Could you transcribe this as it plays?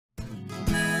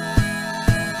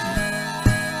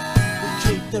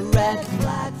the red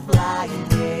flag flying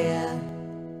here.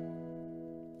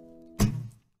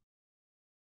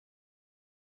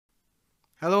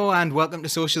 Hello and welcome to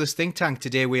Socialist Think Tank.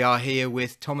 Today we are here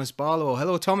with Thomas Barlow.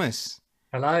 Hello, Thomas.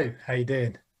 Hello, how you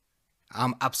doing?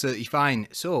 I'm absolutely fine.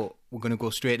 So we're going to go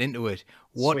straight into it.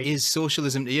 What Sweet. is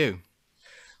socialism to you?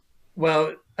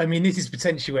 Well, I mean, this is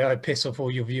potentially where I piss off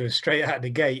all your viewers straight out of the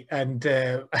gate, and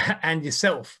and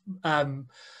yourself,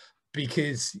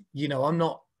 because I'm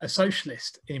not a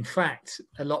socialist. In fact,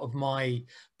 a lot of my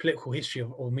political history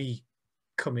or me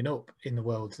coming up in the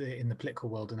world, in the political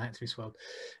world and activist world,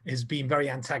 has been very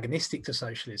antagonistic to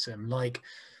socialism. Like,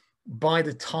 by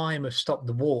the time of Stop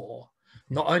the War,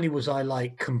 not only was I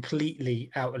like completely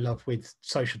out of love with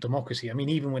social democracy, I mean,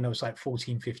 even when I was like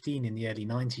 14, 15 in the early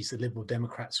 90s, the Liberal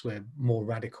Democrats were more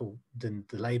radical than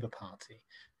the Labour Party,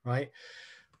 right?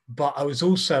 But I was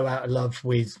also out of love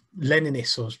with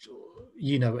Leninists or,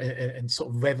 and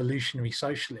sort of revolutionary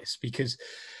socialists, because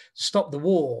Stop the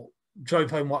War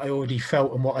drove home what I already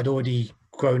felt and what I'd already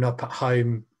grown up at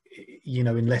home,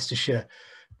 in Leicestershire,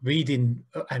 reading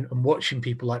and watching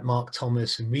people like Mark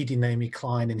Thomas and reading Naomi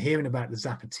Klein and hearing about the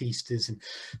Zapatistas and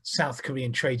South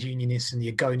Korean trade unionists and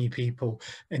the Agoni people.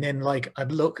 And then like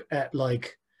I'd look at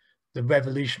like the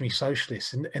revolutionary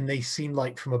socialists and they seem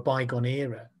like from a bygone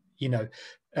era,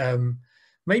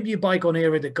 maybe a bygone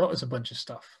era that got us a bunch of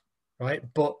stuff, right?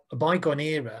 But a bygone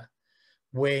era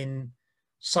when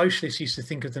socialists used to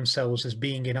think of themselves as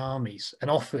being in armies, and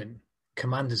often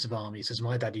commanders of armies, as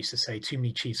my dad used to say, too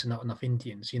many chiefs and not enough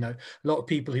Indians. A lot of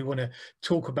people who want to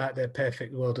talk about their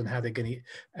perfect world and how they're going to,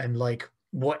 and like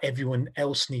what everyone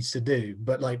else needs to do,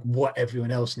 but like what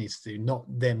everyone else needs to do, not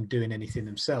them doing anything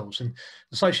themselves. And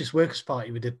the Socialist Workers'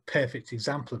 Party were the perfect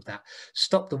example of that.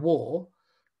 Stop the War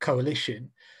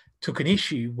coalition took an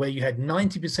issue where you had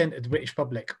 90% of the British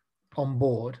public on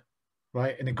board,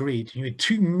 right, and agreed. You had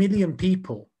 2 million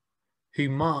people who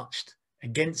marched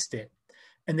against it,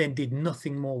 and then did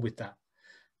nothing more with that.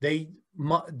 Do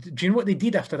you know what they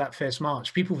did after that first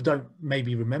march? People don't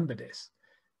maybe remember this.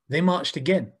 They marched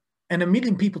again, and 1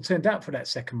 million people turned out for that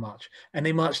second march, and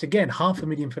they marched again,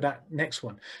 500,000 for that next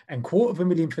one, and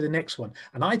 250,000 for the next one.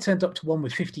 And I turned up to one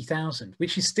with 50,000,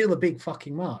 which is still a big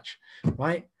fucking march,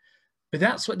 right? But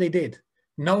that's what they did.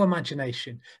 No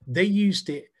imagination. They used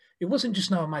it. It wasn't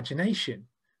just no imagination.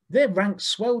 Their ranks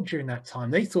swelled during that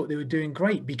time. They thought they were doing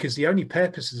great because the only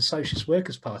purpose of the Socialist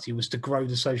Workers' Party was to grow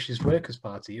the Socialist Workers'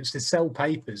 Party. It was to sell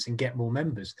papers and get more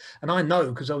members. And I know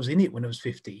because I was in it when I was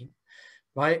 15,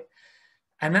 right?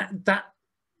 And that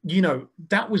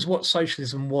was what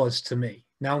socialism was to me.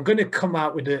 Now I'm going to come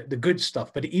out with the good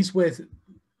stuff, but it is worth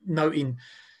noting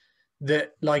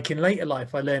that like in later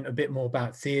life, I learned a bit more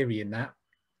about theory in that.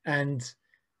 And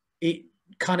it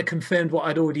kind of confirmed what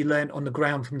I'd already learned on the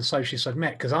ground from the socialists I'd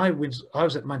met, because I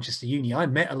was at Manchester Uni. I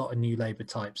met a lot of New Labour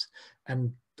types,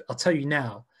 and I'll tell you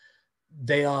now,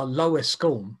 they are lower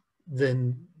scum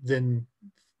than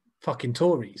fucking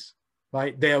Tories,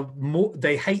 right?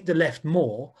 They hate the left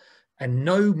more and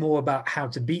know more about how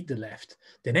to beat the left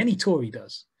than any Tory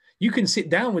does. You can sit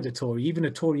down with a Tory, even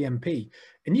a Tory MP,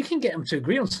 and you can get them to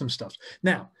agree on some stuff.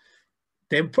 Now,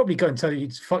 they'll probably go and tell you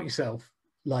to fuck yourself,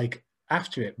 like,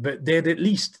 after it, but they'd at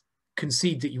least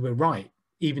concede that you were right,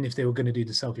 even if they were going to do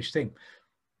the selfish thing.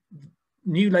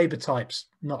 New Labour types,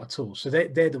 not at all. So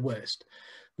they're the worst.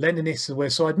 Leninists are the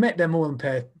worst. So I'd met them all in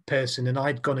person, and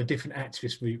I'd gone a different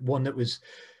activist route, one that was,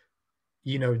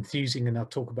 enthusing, and I'll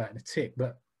talk about in a tick.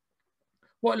 But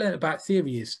what I learned about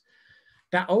theory is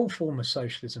that old form of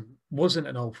socialism wasn't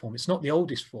an old form. It's not the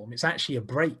oldest form. It's actually a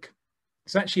break.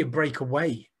 It's actually a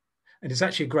breakaway. And there's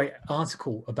actually a great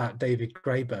article about David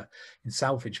Graeber in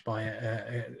Salvage by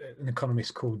an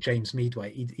economist called James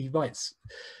Meadway. He writes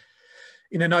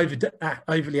in an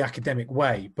overly academic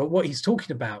way, but what he's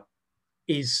talking about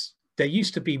is there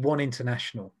used to be one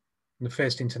international, the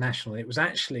first international. It was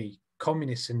actually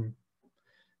communists and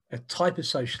a type of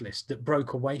socialist that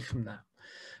broke away from that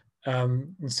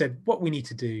and said, what we need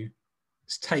to do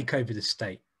is take over the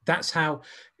state. That's how,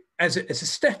 as a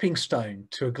stepping stone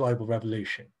to a global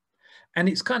revolution. And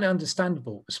it's kind of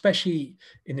understandable, especially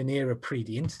in an era pre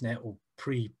the internet or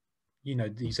pre,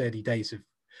 these early days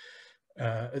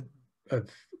of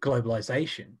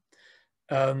globalization.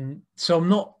 So I'm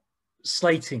not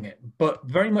slating it, but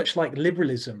very much like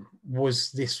liberalism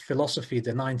was this philosophy of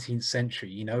the 19th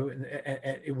century,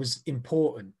 it was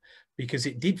important because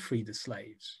it did free the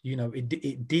slaves,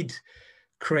 it did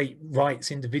create rights,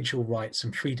 individual rights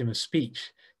and freedom of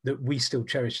speech that we still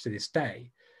cherish to this day.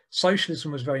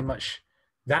 Socialism was very much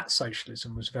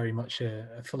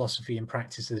a philosophy and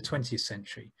practice of the 20th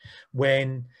century,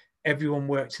 when everyone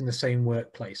worked in the same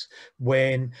workplace,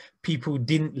 when people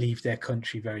didn't leave their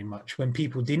country very much, when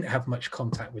people didn't have much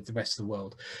contact with the rest of the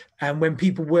world, and when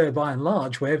people were, by and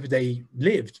large, wherever they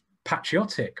lived,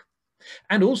 patriotic.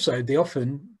 And also, they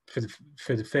often, for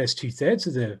the first 2/3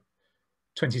 of the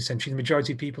 20th century, the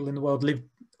majority of people in the world lived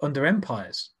under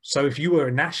empires. So if you were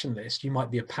a nationalist, you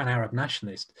might be a pan-Arab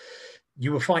nationalist.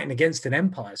 You were fighting against an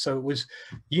empire. So it was,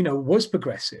 was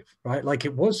progressive, right? Like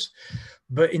it was.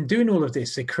 But in doing all of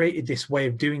this, they created this way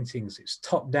of doing things. It's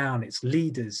top down, it's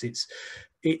leaders, it's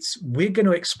we're going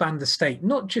to expand the state,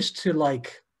 not just to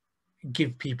like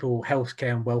give people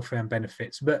healthcare and welfare and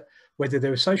benefits, but whether they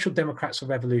were social democrats or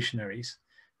revolutionaries,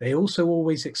 they also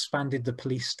always expanded the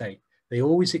police state. They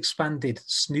always expanded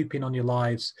snooping on your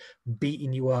lives,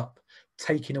 beating you up,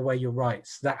 taking away your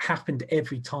rights. That happened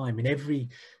every time in every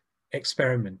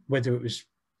experiment, whether it was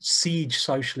siege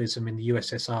socialism in the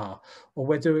USSR or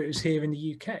whether it was here in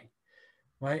the UK,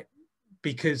 right?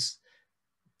 Because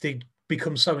they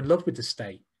become so in love with the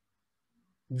state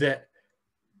that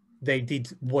they did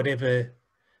whatever,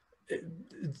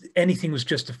 anything was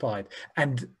justified.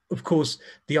 And of course,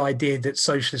 the idea that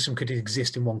socialism could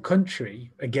exist in one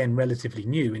country, again, relatively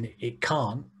new, and it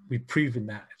can't. We've proven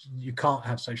that you can't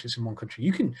have socialism in one country.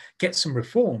 You can get some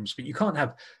reforms, but you can't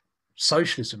have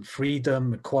socialism,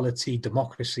 freedom, equality,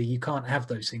 democracy. You can't have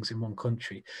those things in one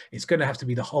country. It's going to have to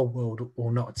be the whole world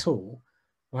or not at all,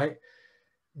 right?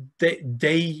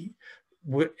 They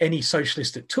were, any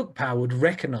socialist that took power would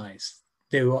recognize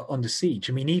they were under siege.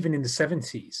 I mean, even in the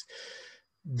 70s,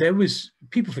 there was,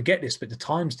 people forget this, but the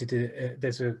Times did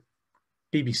there's a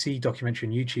BBC documentary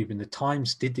on YouTube, and the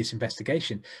Times did this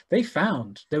investigation. They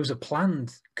found there was a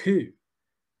planned coup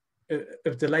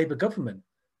of the Labour government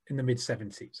in the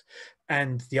mid-70s,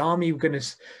 and the army were going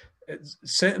to,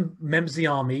 certain members of the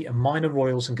army and minor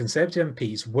royals and Conservative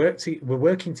MPs were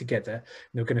working together, and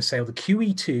they were going to sail the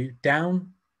QE2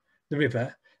 down the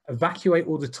river, evacuate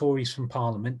all the Tories from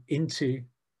Parliament into,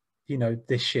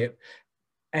 this ship,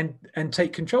 and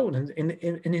take control and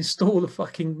install a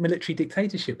fucking military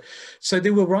dictatorship. So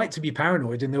they were right to be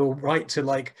paranoid, and they were right to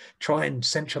like try and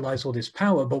centralize all this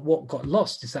power. But what got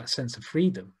lost is that sense of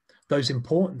freedom, those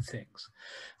important things.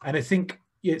 And I think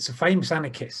it's a famous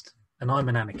anarchist, and I'm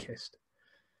an anarchist,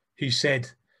 who said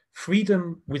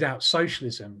freedom without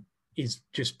socialism is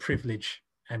just privilege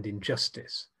and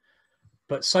injustice.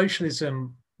 But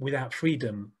socialism without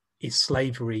freedom is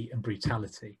slavery and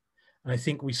brutality. And I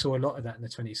think we saw a lot of that in the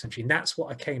 20th century. And that's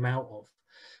what I came out of.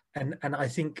 And I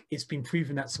think it's been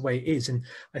proven that's the way it is. And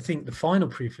I think the final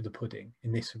proof of the pudding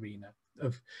in this arena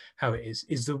of how it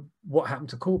is what happened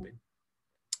to Corbyn.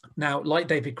 Now, like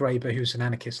David Graeber, who's an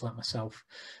anarchist like myself,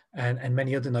 and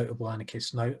many other notable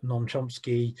anarchists, Noam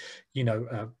Chomsky,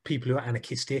 people who are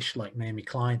anarchist-ish like Naomi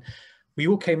Klein, we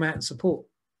all came out in support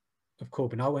of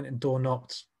Corbyn. I went and door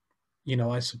knocked.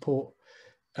 I support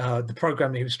the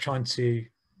program that he was trying to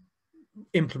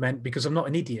implement, because I'm not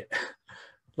an idiot.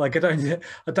 Like I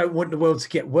don't want the world to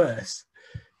get worse.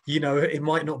 It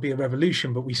might not be a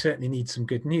revolution, but we certainly need some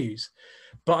good news.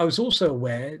 But I was also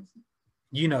aware,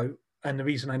 and the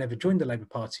reason I never joined the Labour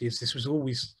Party is this was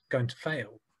always going to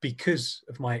fail because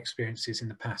of my experiences in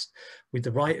the past with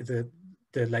the right of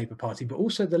the Labour Party, but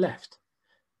also the left.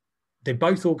 They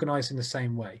both organise in the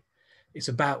same way. It's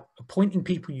about appointing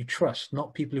people you trust,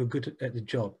 not people who are good at the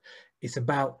job. It's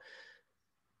about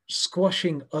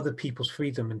squashing other people's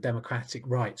freedom and democratic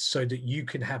rights so that you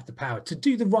can have the power to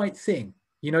do the right thing.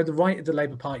 The right of the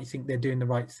Labour Party think they're doing the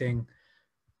right thing.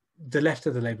 The left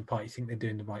of the Labour Party think they're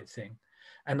doing the right thing.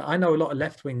 And I know a lot of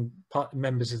left-wing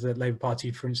members of the Labour Party,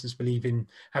 for instance, believe in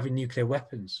having nuclear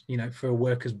weapons, for a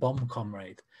workers' bomb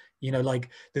comrade.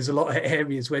 There's a lot of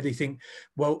areas where they think,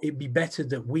 well, it'd be better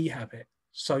that we have it.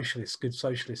 Good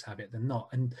socialists have it than not.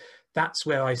 And that's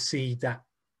where I see that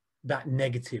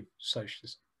negative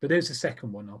socialism. But there's a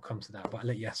second one. I'll come to that, but I'll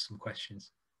let you ask some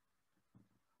questions.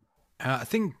 I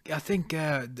think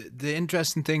the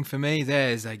interesting thing for me there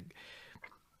is like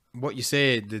what you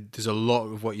say. There's a lot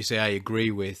of what you say I agree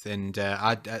with, and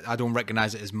I don't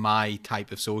recognize it as my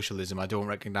type of socialism. I don't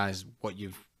recognize what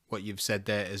you've said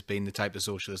there as being the type of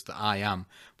socialist that I am.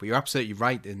 But you're absolutely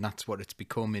right, and that's what it's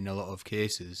become in a lot of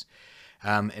cases.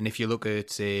 And if you look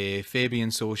at, say, Fabian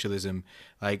socialism,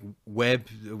 like Webb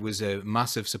was a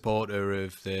massive supporter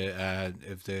of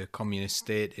the communist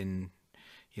state.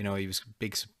 He was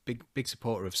a big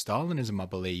supporter of Stalinism, I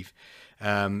believe,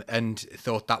 and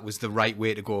thought that was the right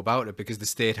way to go about it because the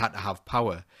state had to have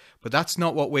power. But that's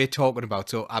not what we're talking about.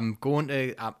 So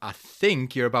I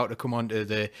think you're about to come on to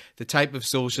the type of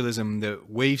socialism that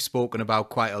we've spoken about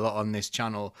quite a lot on this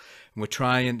channel, and we're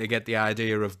trying to get the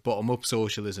idea of bottom-up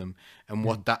socialism and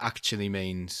what that actually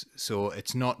means. So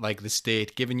it's not like the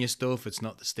state giving you stuff, it's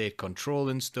not the state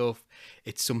controlling stuff,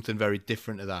 it's something very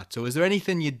different to that. So is there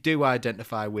anything you do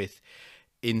identify with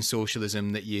in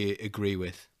socialism that you agree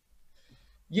with?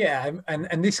 Yeah,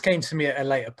 and this came to me at a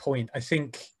later point. I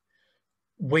think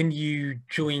when you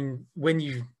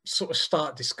sort of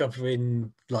start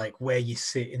discovering like where you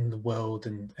sit in the world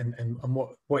and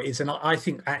what is, and I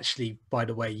think actually, by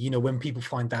the way, you know, when people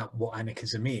find out what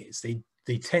anarchism is,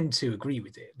 they tend to agree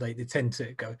with it. Like they tend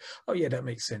to go, oh yeah, that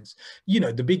makes sense. You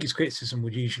know, the biggest criticism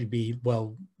would usually be,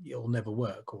 well, it'll never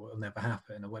work or it'll never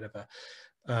happen or whatever.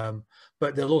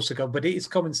 But they'll also go, but it is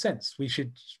common sense. We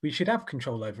should have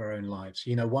control over our own lives.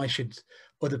 You know, why should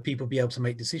other people be able to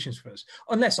make decisions for us?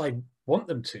 Unless I want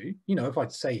them to. You know, if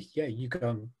I'd say, yeah, you go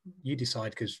and you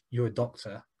decide because you're a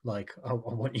doctor, like I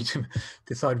want you to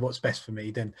decide what's best for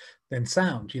me, then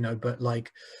sound, you know. But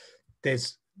like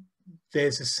there's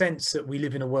a sense that we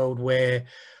live in a world where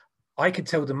I could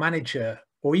tell the manager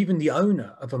or even the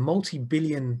owner of a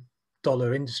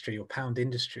multi-billion-dollar industry or pound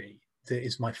industry that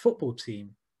is my football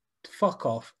team to fuck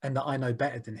off, and that I know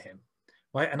better than him,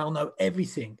 right? And I'll know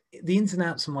everything, the ins and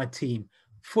outs of my team,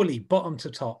 fully, bottom to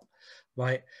top,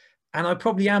 right? And I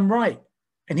probably am right,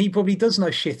 and he probably does know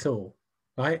shit all,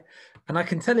 right? And I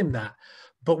can tell him that,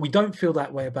 but we don't feel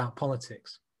that way about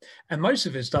politics. And most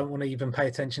of us don't want to even pay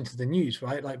attention to the news,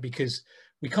 right? Like, because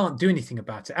we can't do anything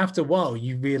about it. After a while,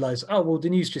 you realize, oh, well, the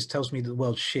news just tells me that the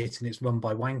world's shit and it's run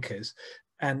by wankers.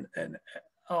 And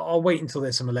I'll wait until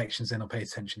there's some elections, then I'll pay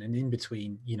attention. And in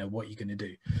between, you know, what you're going to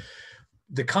do.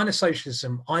 The kind of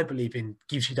socialism I believe in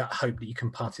gives you that hope that you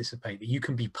can participate, that you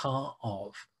can be part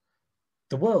of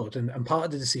the world and part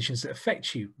of the decisions that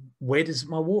affect you. Where does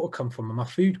my water come from and my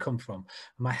food come from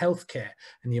and my healthcare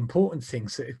and the important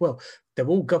things that, well, they're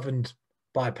all governed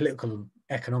by a political and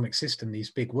economic system,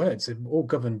 these big words, they're all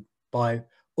governed by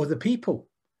other people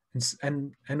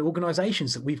and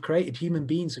organizations that we've created, human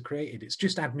beings have created. It's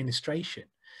just administration,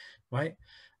 right?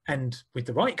 And with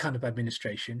the right kind of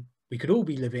administration, we could all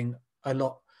be living a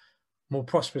lot more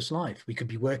prosperous life. We could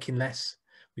be working less.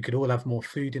 We could all have more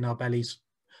food in our bellies.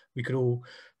 We could all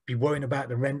be worrying about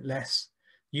the rent less,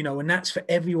 you know, and that's for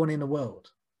everyone in the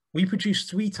world. We produce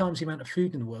 3 times the amount of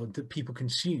food in the world that people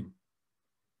consume,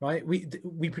 right?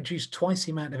 We produce twice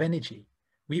the amount of energy.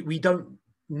 We don't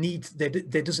need, there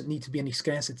doesn't need to be any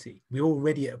scarcity. We're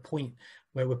already at a point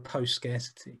where we're post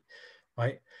scarcity,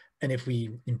 right? And if we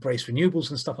embrace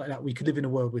renewables and stuff like that, we could live in a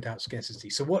world without scarcity.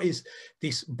 So what is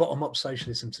this bottom-up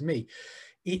socialism to me?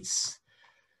 It's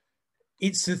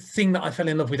the thing that I fell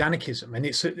in love with anarchism, and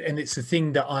it's the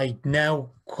thing that I now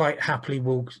quite happily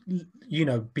will, you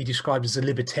know, be described as a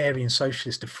libertarian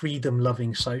socialist, a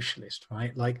freedom-loving socialist,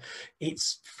 right? Like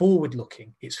it's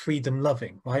forward-looking, it's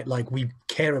freedom-loving, right? Like we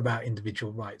care about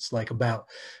individual rights, like about,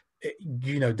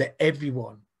 you know, that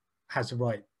everyone has a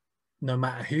right, no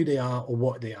matter who they are or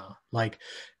what they are, like,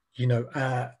 you know,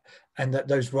 and that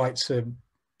those rights are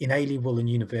inalienable and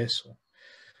universal.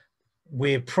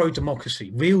 We're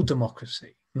pro-democracy, real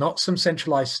democracy, not some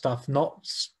centralized stuff, not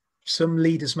some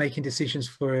leaders making decisions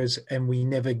for us and we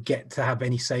never get to have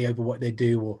any say over what they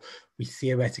do, or we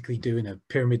theoretically do in a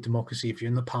pyramid democracy if you're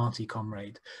in the party,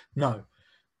 comrade. No,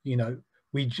 you know,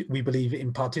 we believe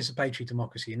in participatory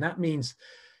democracy. And that means,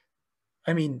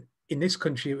 I mean, in this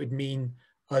country, it would mean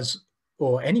us,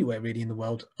 or anywhere really in the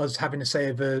world, us having a say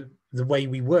over the way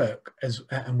we work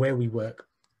and where we work,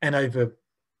 and over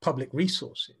public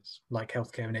resources like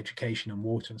healthcare and education and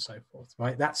water and so forth,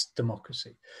 right? That's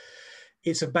democracy.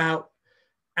 It's about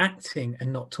acting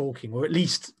and not talking, or at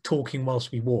least talking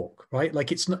whilst we walk, right?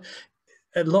 Like it's not,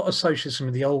 a lot of socialism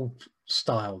of the old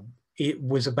style, it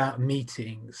was about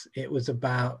meetings. It was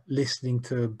about listening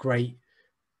to a great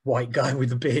white guy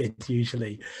with a beard,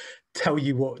 usually, tell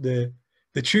you what the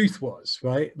truth was,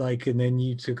 right? Like, and then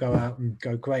you to go out and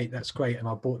go, great, that's great. And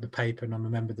I bought the paper and I'm a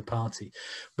member of the party.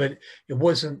 But it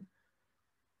wasn't,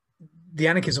 the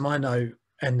anarchism I know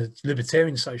and the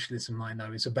libertarian socialism I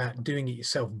know is about doing it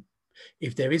yourself.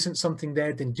 If there isn't something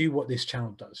there, then do what this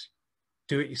channel does.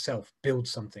 Do it yourself, build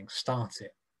something, start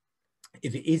it.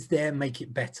 If it is there, make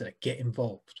it better, get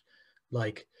involved.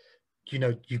 Like, you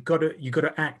know, you've got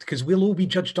to act, because we'll all be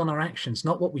judged on our actions,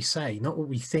 not what we say, not what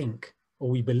we think or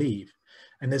we believe.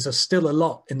 And there's still a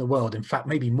lot in the world, in fact,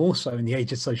 maybe more so in the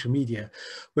age of social media,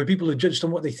 where people are judged on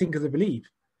what they think or they believe.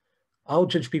 I'll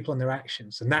judge people on their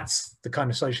actions. And that's the kind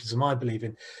of socialism I believe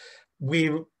in.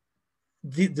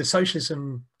 The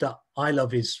socialism that I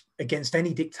love is against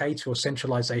any dictator or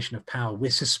centralization of power.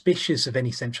 We're suspicious of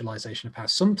any centralization of power.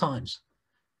 Sometimes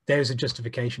there is a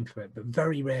justification for it, but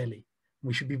very rarely.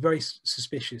 We should be very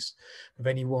suspicious of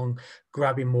anyone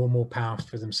grabbing more and more power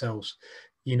for themselves,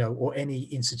 you know, or any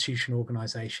institution,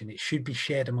 organization. It should be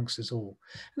shared amongst us all.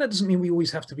 And that doesn't mean we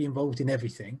always have to be involved in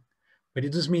everything, but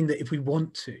it does mean that if we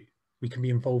want to, we can be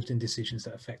involved in decisions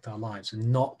that affect our lives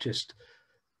and not just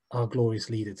our glorious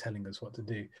leader telling us what to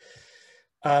do.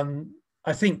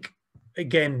 I think,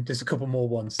 again, there's a couple more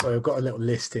ones. So I've got a little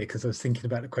list here because I was thinking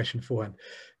about the question beforehand.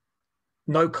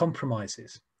 No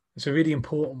compromises. It's a really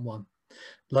important one.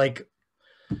 Like,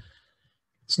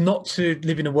 it's not to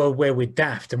live in a world where we're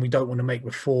daft and we don't want to make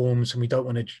reforms and we don't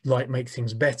want to like make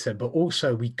things better, but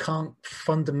also we can't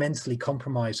fundamentally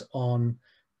compromise on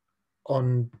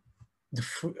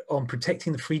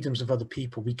protecting the freedoms of other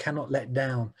people. We cannot let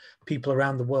down people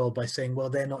around the world by saying, well,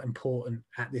 they're not important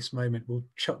at this moment, we'll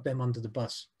chuck them under the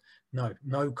bus.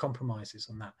 No compromises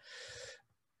on that.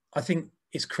 I think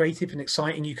it's creative and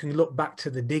exciting. You can look back to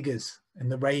the diggers and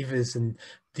the ravers and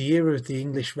the era of the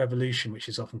English Revolution, which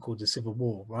is often called the Civil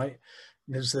War, right?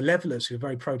 And there's the levelers who are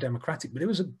very pro-democratic, but there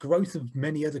was a growth of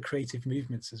many other creative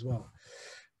movements as well.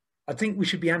 I think we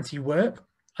should be anti-work.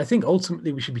 I think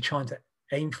ultimately we should be trying to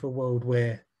aim for a world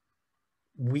where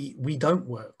we don't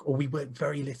work, or we work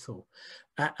very little.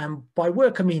 And by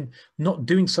work, I mean not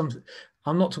doing something.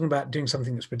 I'm not talking about doing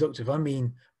something that's productive. I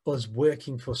mean us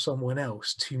working for someone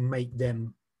else to make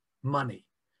them money.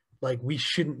 Like, we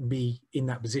shouldn't be in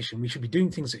that position. We should be doing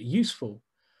things that are useful,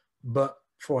 but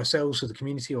for ourselves or the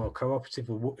community or a cooperative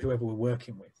or whoever we're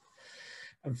working with.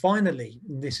 And finally,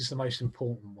 this is the most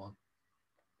important one.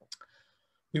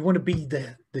 We want to be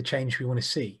the change we want to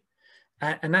see.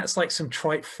 And that's like some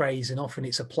trite phrase, and often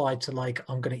it's applied to like,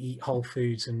 I'm going to eat whole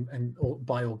foods and or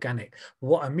buy organic.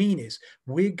 What I mean is,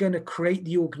 we're going to create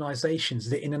the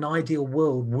organizations that in an ideal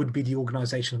world would be the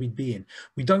organizations we'd be in.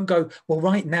 We don't go, well,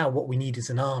 right now what we need is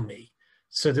an army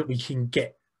so that we can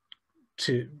get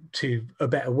to a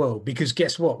better world. Because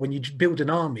guess what? When you build an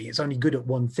army, it's only good at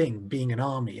one thing, being an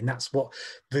army. And that's what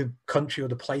the country or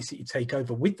the place that you take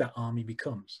over with that army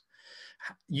becomes.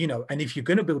 You know, and if you're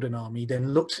going to build an army,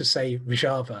 then look to, say,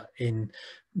 Rojava in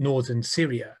northern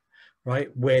Syria, right,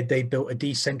 where they built a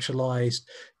decentralized,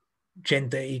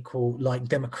 gender equal, like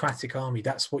democratic army.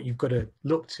 That's what you've got to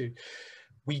look to.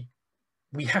 We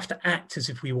have to act as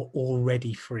if we were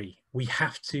already free. We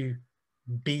have to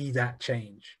be that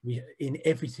change in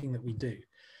everything that we do.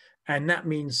 And that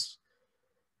means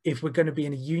if we're going to be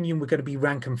in a union, we're going to be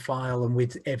rank and file and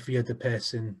with every other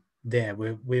person there.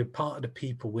 We're part of the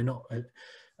people. We're not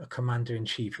a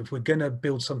commander-in-chief. If we're going to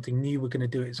build something new, we're going to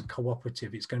do it as a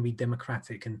cooperative. It's going to be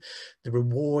democratic, and the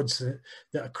rewards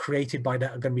that are created by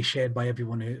that are going to be shared by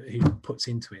everyone who puts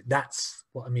into it. That's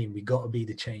what I mean. We got to be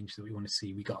the change that we want to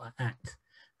see. We got to act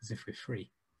as if we're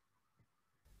free.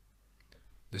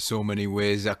 There's so many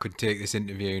ways I could take this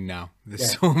interview now.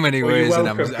 There's so many ways, you're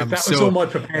and welcome, that was all my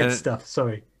prepared stuff.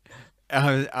 Sorry.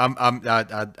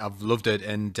 I've loved it,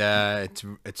 and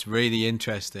it's really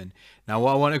interesting. Now,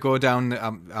 what I want to go down,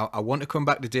 I want to come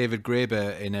back to David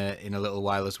Graeber in a little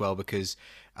while as well, because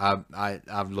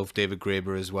I've loved David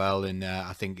Graeber as well, and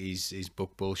I think his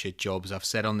book Bullshit Jobs, I've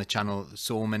said on the channel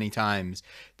so many times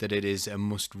that it is a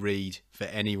must read for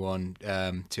anyone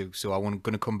so I'm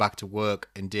going to come back to work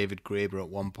and David Graeber at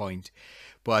one point.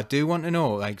 But I do want to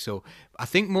know, like, so I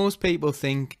think most people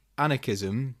think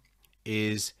anarchism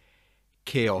is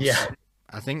chaos. Yeah.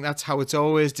 I think that's how it's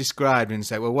always described, and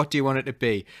say, well, what do you want it to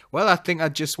be? Well, I think I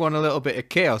just want a little bit of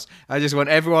chaos. I just want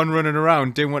everyone running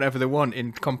around doing whatever they want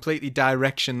in completely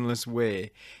directionless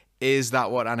way. Is that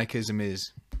what anarchism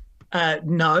is?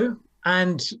 No.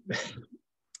 And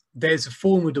there's a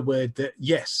form of the word that,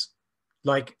 yes,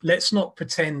 like, let's not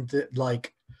pretend that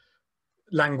like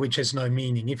language has no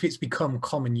meaning. If it's become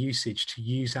common usage to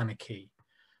use anarchy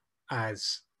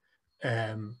as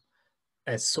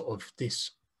sort of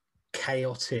this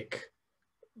chaotic,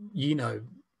 you know,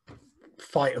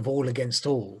 fight of all against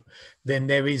all, then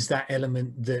there is that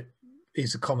element that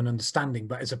is a common understanding.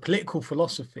 But as a political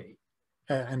philosophy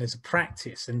and as a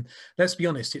practice, and let's be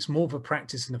honest, it's more of a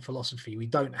practice than a philosophy. We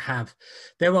don't have,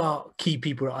 there are key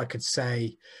people that I could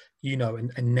say, you know,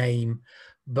 and name,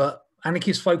 but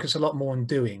anarchists focus a lot more on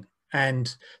doing.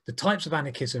 And the types of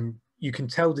anarchism, you can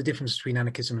tell the difference between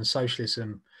anarchism and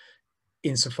socialism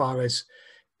insofar as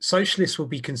socialists will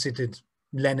be considered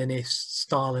Leninists,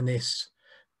 Stalinists,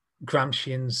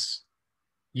 Gramscians,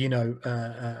 you know,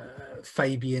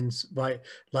 Fabians, right?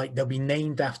 Like, they'll be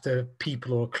named after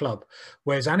people or a club,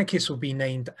 whereas anarchists will be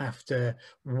named after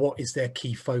what is their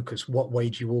key focus, what way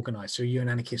do you organize? So are you an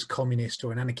anarchist communist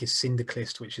or an anarchist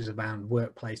syndicalist, which is around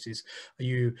workplaces? Are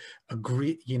you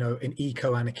an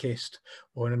eco-anarchist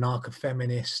or an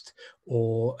anarcho-feminist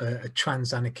or a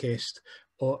trans anarchist?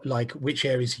 or like which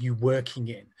areas are you working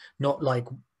in, not like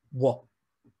what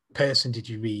person did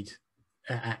you read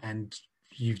and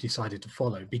you've decided to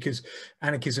follow, because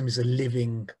anarchism is a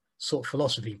living sort of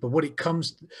philosophy. But what it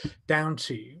comes down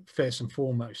to first and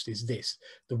foremost is this: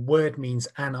 the word means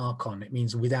anarchon, it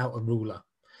means without a ruler.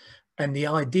 And the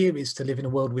idea is to live in a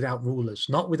world without rulers,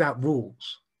 not without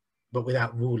rules, but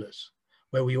without rulers,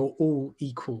 where we are all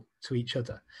equal to each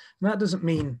other. And that doesn't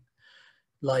mean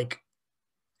like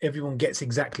everyone gets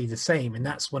exactly the same. And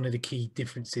that's one of the key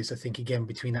differences, I think, again,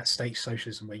 between that state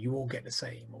socialism where you all get the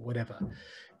same or whatever.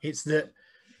 It's that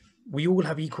we all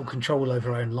have equal control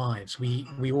over our own lives.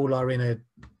 We all are in a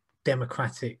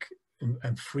democratic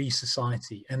and free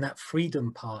society. And that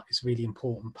freedom part is a really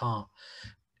important part.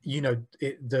 You know,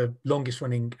 the longest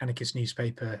running anarchist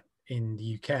newspaper in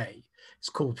the UK is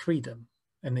called Freedom,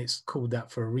 and it's called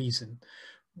that for a reason.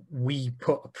 We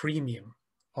put a premium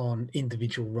on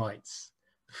individual rights,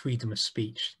 freedom of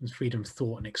speech, and freedom of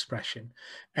thought and expression.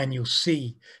 And you'll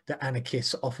see that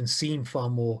anarchists are often seen far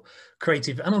more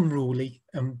creative and unruly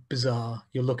and bizarre.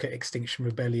 You'll look at Extinction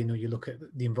Rebellion, or you look at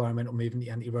the environmental movement,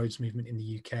 the anti-roads movement in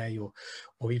the UK,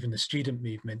 or even the student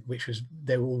movement, which was,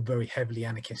 they were all very heavily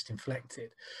anarchist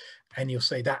inflected. And you'll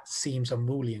say that seems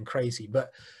unruly and crazy.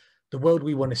 But the world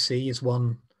we want to see is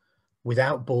one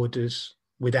without borders,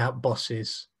 without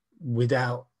bosses,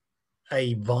 without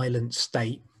a violent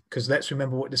state. Because let's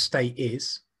remember what the state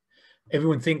is.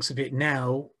 Everyone thinks of it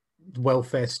now,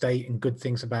 welfare state and good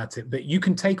things about it, but you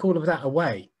can take all of that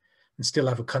away and still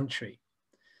have a country.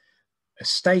 A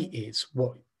state is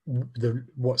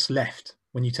what's left.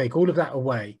 When you take all of that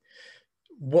away,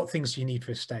 what things do you need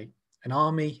for a state? An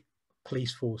army,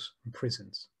 police force, and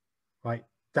prisons, right?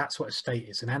 That's what a state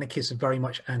is. And anarchists are very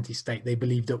much anti-state. They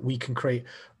believe that we can create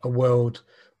a world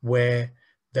where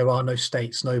there are no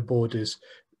states, no borders,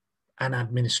 and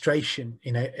administration,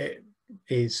 you know,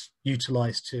 is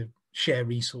utilized to share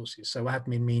resources. So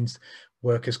admin means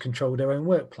workers control their own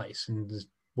workplace, and the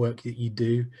work that you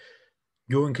do,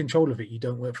 you're in control of it. You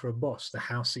don't work for a boss. The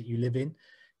house that you live in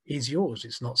is yours.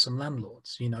 It's not some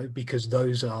landlords, you know, because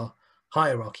those are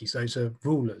hierarchies. Those are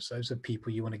rulers. Those are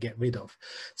people you want to get rid of.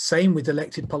 Same with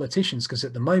elected politicians, because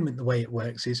at the moment, the way it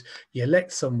works is you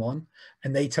elect someone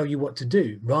and they tell you what to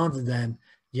do, rather than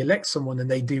you elect someone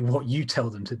and they do what you tell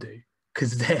them to do,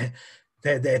 because they're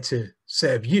there to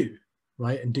serve you,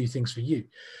 right, and do things for you.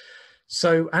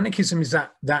 So anarchism is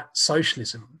that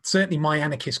socialism. Certainly my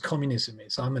anarchist communism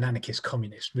is. I'm an anarchist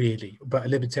communist, really, but a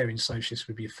libertarian socialist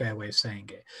would be a fair way of saying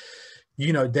it.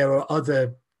 You know, there are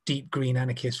other deep green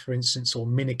anarchists, for instance, or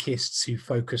minarchists who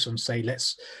focus on, say,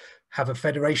 let's have a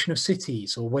federation of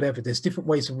cities or whatever. There's different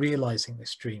ways of realizing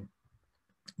this dream.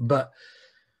 But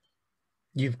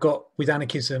you've got, with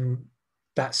anarchism,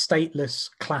 that stateless,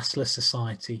 classless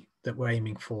society that we're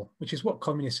aiming for, which is what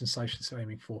communists and socialists are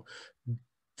aiming for.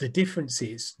 The difference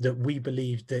is that we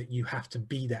believe that you have to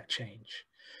be that change.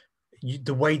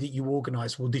 The way that you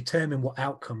organize will determine what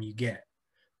outcome you get.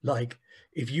 Like,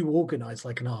 if you organize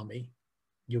like an army,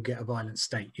 you'll get a violent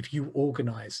state. If you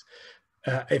organize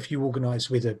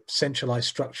with a centralized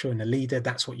structure and a leader,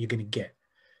 that's what you're going to get.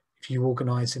 If you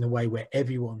organize in a way where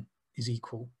everyone is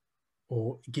equal,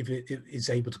 or is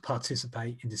able to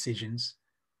participate in decisions,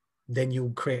 then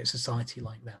you'll create a society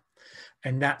like that.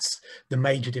 And that's the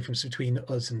major difference between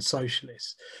us and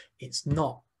socialists. It's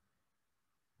not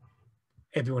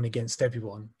everyone against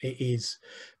everyone. It is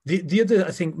the other,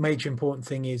 I think, major important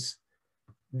thing is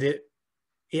that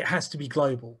it has to be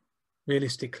global,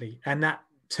 realistically. And that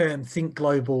term, think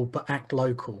global but act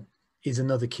local, is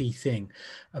another key thing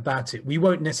about it. We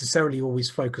won't necessarily always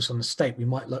focus on the state. We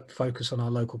might focus on our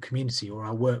local community or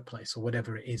our workplace or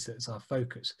whatever it is that's our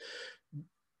focus.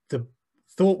 The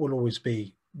thought will always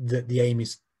be that the aim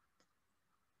is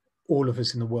all of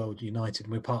us in the world united,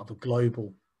 and we're part of a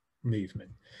global movement.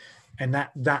 And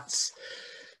that's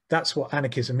what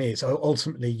anarchism is.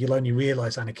 Ultimately, you'll only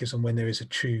realize anarchism when there is a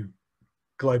true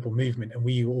global movement, and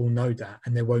we all know that,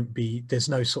 and there's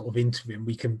no sort of interim.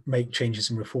 We can make changes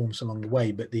and reforms along the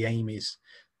way, but the aim is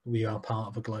we are part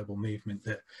of a global movement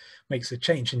that makes a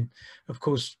change. And of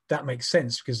course that makes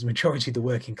sense, because the majority of the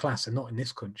working class are not in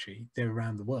this country, they're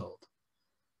around the world,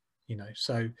 you know.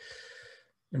 So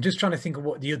I'm just trying to think of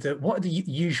what are the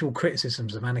usual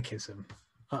criticisms of anarchism.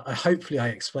 Hopefully I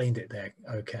explained it there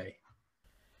okay.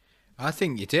 I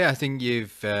think you did. I think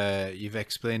you've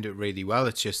explained it really well.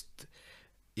 It's just,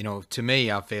 you know, to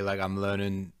me, I feel like I'm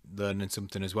learning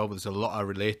something as well. But there's a lot I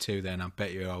relate to. Then I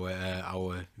bet you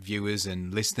our viewers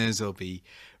and listeners will be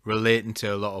relating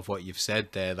to a lot of what you've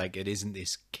said there. Like, it isn't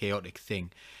this chaotic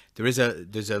thing. There's a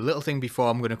little thing before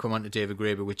I'm going to come on to David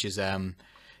Graeber, which is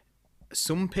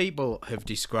some people have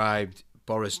described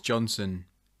Boris Johnson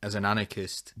as an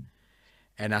anarchist,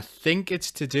 and I think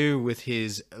it's to do with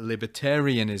his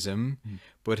libertarianism,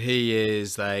 but he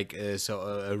is like a sort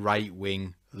of a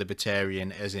right-wing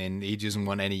libertarian, as in he doesn't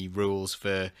want any rules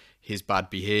for his bad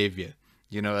behaviour.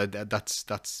 You know,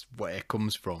 that's where it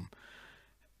comes from.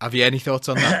 Have you any thoughts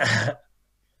on that?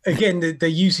 Again, they're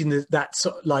using that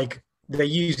sort of, like, they're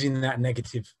using that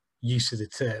negative use of the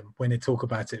term when they talk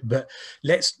about it. But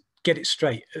let's get it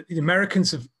straight. The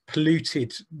Americans have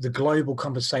polluted the global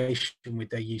conversation with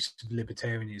their use of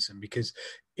libertarianism, because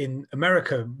in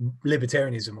America,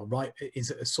 libertarianism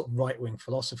is a sort of right-wing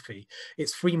philosophy.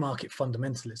 It's free market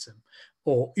fundamentalism,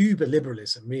 or uber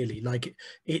liberalism, really. Like,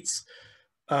 it's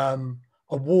a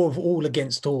war of all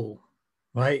against all,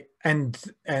 right? And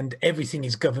everything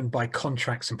is governed by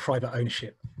contracts and private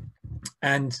ownership.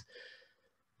 And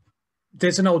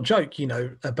there's an old joke, you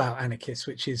know, about anarchists,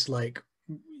 which is like,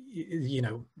 you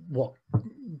know, what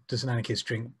does an anarchist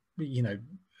drink? You know,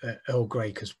 Earl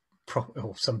Grey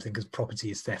or something because property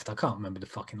is theft. I can't remember the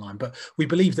fucking line, but we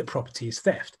believe that property is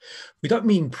theft. We don't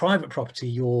mean private property,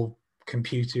 your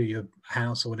computer, your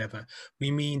house, or whatever.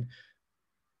 We mean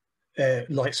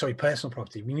personal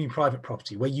property. We mean private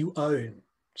property, where you own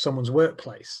someone's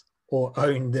workplace, or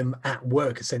own them at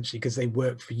work, essentially, because they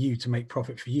work for you to make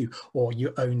profit for you, or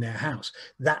you own their house.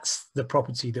 That's the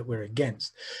property that we're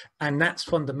against. And that's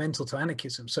fundamental to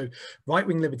anarchism. So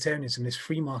right-wing libertarianism, this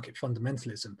free market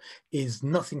fundamentalism, is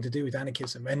nothing to do with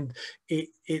anarchism. And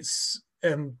it's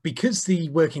because the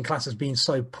working class has been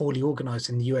so poorly organized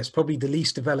in the US, probably the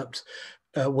least developed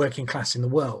working class in the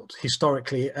world,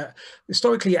 historically at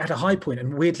a high point,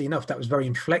 and weirdly enough, that was very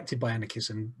inflected by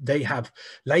anarchism. They have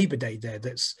Labor Day there,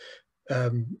 that's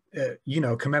you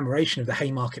know, a commemoration of the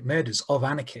Haymarket murders of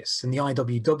anarchists, and the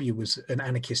IWW was an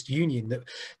anarchist union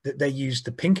that they used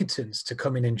the Pinkertons to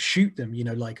come in and shoot them. You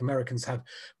know, like Americans have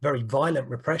very violent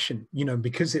repression, you know,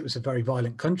 because it was a very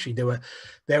violent country.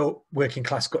 Their working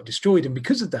class got destroyed, and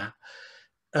because of that,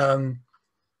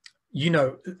 you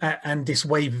know, and this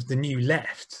wave of the new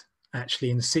left,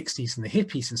 actually in the 60s, and the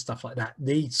hippies and stuff like that,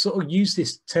 they sort of used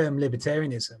this term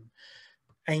libertarianism.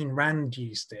 Ayn Rand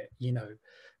used it, you know,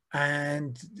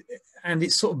 and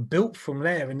it's sort of built from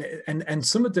there. And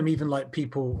some of them, even like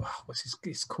people,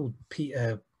 it's called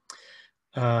Peter,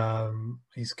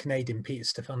 he's Canadian, Peter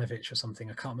Stefanovic or something,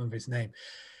 I can't remember his name.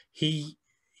 He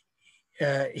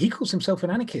calls himself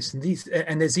an anarchist, and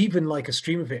there's even like a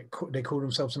stream of it. They call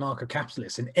themselves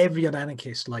anarcho-capitalists, and every other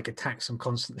anarchist like attacks them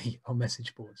constantly on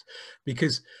message boards,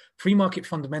 because free market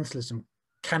fundamentalism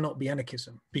cannot be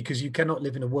anarchism, because you cannot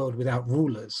live in a world without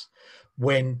rulers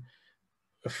when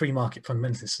a free market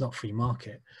fundamentalist is not free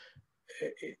market.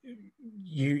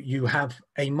 You have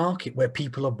a market where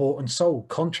people are bought and sold,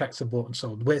 contracts are bought and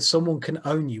sold, where someone can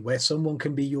own you, where someone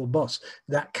can be your boss.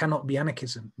 That cannot be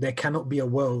anarchism. There cannot be a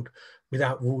world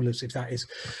without rulers, if that is.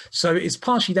 So it's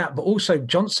partially that, but also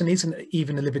Johnson isn't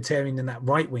even a libertarian in that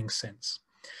right-wing sense.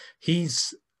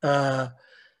 He's,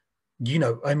 you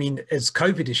know, I mean, as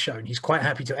COVID has shown, he's quite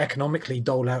happy to economically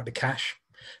dole out the cash.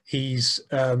 He's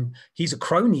a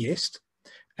cronyist,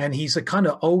 and he's a kind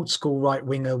of old school right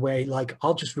winger where, like,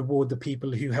 I'll just reward the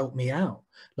people who help me out.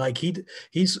 Like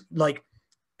he's like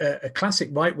a classic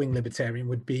right wing libertarian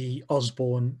would be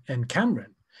Osborne and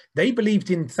Cameron. They believed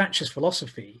in Thatcher's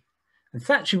philosophy, and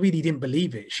Thatcher really didn't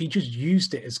believe it. She just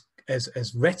used it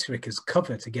as rhetoric, as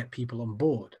cover to get people on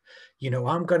board. You know,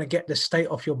 I'm going to get the state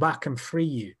off your back and free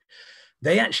you.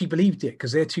 They actually believed it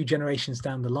because they're 2 generations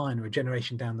down the line, or a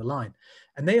generation down the line,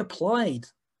 and they applied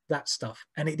that stuff,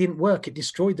 and it didn't work. It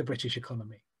destroyed the British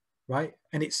economy, right?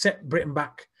 And it set Britain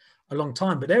back a long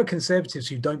time. But there are conservatives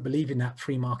who don't believe in that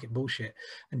free market bullshit,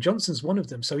 and Johnson's one of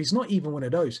them. So he's not even one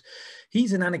of those.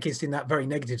 He's an anarchist in that very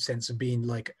negative sense of being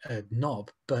like a knob,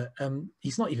 but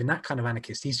he's not even that kind of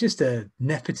anarchist. He's just a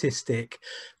nepotistic,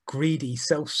 greedy,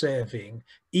 self-serving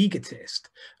egotist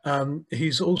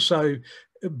who's also,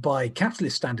 by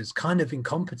capitalist standards, kind of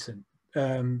incompetent.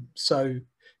 So,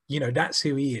 you know, that's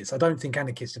who he is. I don't think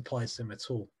anarchist applies to him at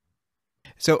all.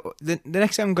 So the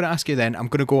next thing I'm going to ask you then, I'm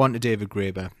going to go on to David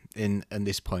Graeber in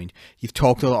this point. You've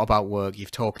talked a lot about work.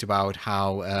 You've talked about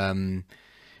how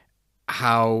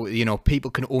you know,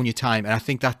 people can own your time, and I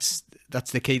think that's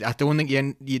the key. I don't think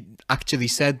you actually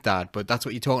said that, but that's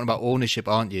what you're talking about, ownership,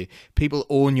 aren't you? People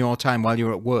own your time while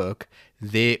you're at work.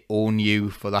 They own you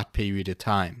for that period of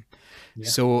time. Yeah.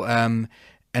 So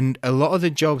and a lot of the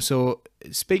jobs, so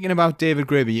speaking about David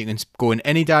Graeber, you can go in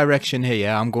any direction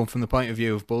here. I'm going from the point of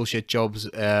view of bullshit jobs,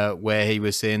 where he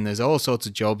was saying there's all sorts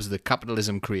of jobs that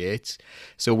capitalism creates.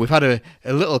 So we've had a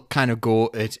little kind of go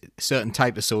at a certain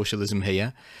type of socialism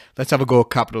here. Let's have a go at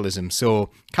capitalism. So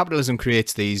capitalism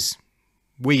creates these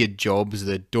weird jobs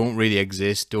that don't really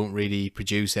exist, don't really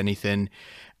produce anything,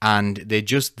 and they're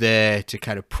just there to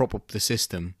kind of prop up the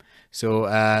system. So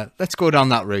let's go down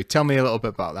that route. Tell me a little bit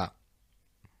about that.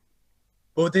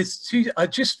 Well, there's two.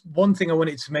 Just one thing I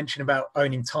wanted to mention about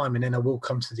owning time, and then I will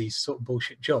come to these sort of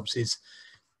bullshit jobs. Is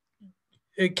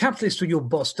a capitalist or your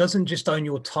boss doesn't just own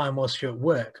your time whilst you're at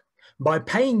work. By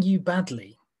paying you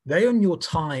badly, they own your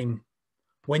time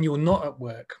when you're not at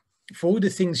work for all the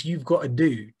things you've got to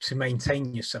do to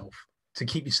maintain yourself, to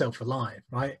keep yourself alive,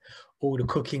 right? All the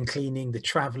cooking, cleaning, the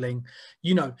traveling.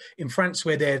 You know, in France,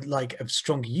 where they're like of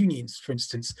stronger unions, for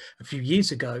instance, a few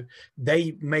years ago,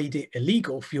 they made it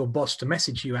illegal for your boss to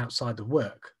message you outside of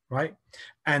work, right?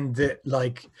 And that,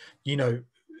 like, you know,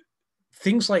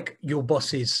 things like your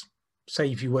bosses,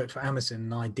 say if you worked for Amazon,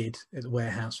 and I did at the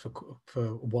warehouse for a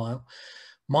while,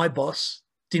 my boss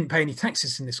didn't pay any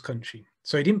taxes in this country.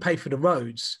 So he didn't pay for the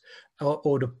roads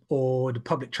or the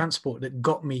public transport that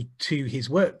got me to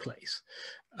his workplace.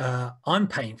 I'm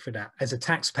paying for that as a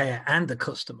taxpayer and a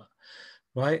customer,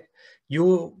 right?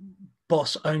 Your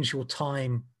boss owns your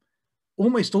time,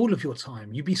 almost all of your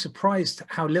time. You'd be surprised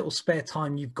how little spare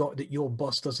time you've got that your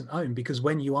boss doesn't own, because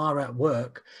when you are at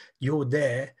work, you're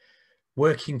there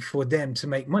working for them to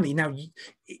make money. Now,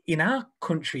 in our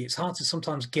country, it's hard to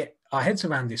sometimes get our heads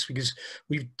around this, because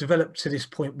we've developed to this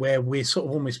point where we're sort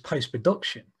of almost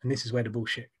post-production, and this is where the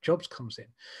bullshit jobs comes in.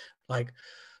 Like,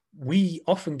 we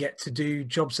often get to do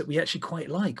jobs that we actually quite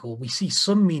like, or we see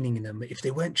some meaning in them. If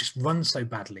they weren't just run so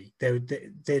badly,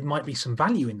 there might be some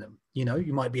value in them. You know,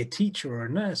 you might be a teacher or a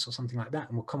nurse or something like that,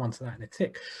 and we'll come on to that in a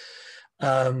tick.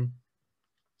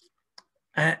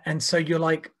 And so you're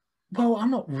like, well,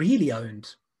 I'm not really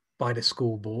owned by the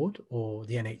school board or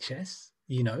the NHS,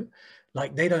 you know,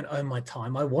 like they don't own my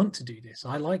time. I want to do this.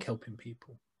 I like helping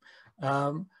people.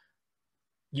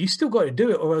 You still got to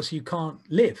do it, or else you can't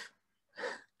live,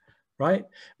 right?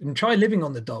 And try living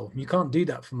on the dole. You can't do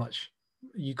that for much.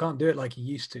 You can't do it like you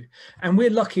used to. And we're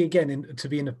lucky again to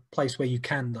be in a place where you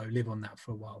can, though, live on that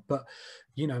for a while. But,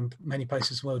 you know, many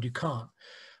places in the world you can't.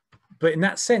 But in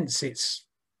that sense, it's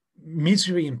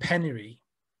misery and penury,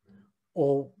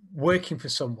 or working for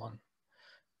someone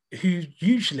who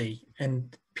usually,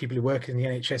 and people who work in the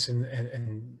NHS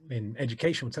and in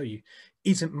education will tell you,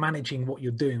 isn't managing what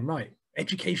you're doing right.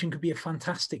 Education could be a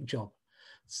fantastic job.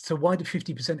 So why do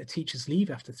 50% of teachers leave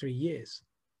after 3 years?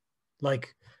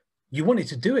 Like, you wanted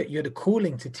to do it. You had a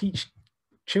calling to teach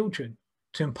children,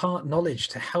 to impart knowledge,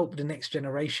 to help the next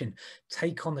generation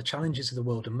take on the challenges of the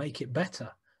world and make it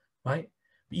better, right?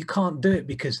 But you can't do it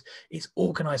because it's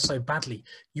organized so badly.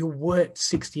 You're worked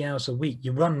 60 hours a week.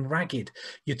 You run ragged.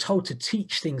 You're told to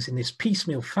teach things in this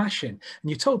piecemeal fashion.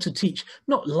 And you're told to teach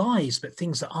not lies, but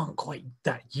things that aren't quite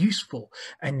that useful.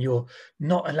 And you're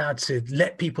not allowed to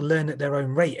let people learn at their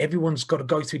own rate. Everyone's got to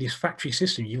go through this factory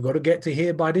system. You've got to get to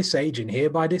here by this age and here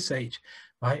by this age,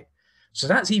 right? So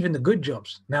that's even the good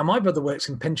jobs. Now, my brother works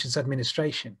in pensions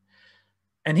administration,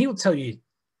 and he will tell you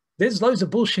there's loads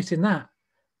of bullshit in that.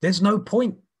 There's no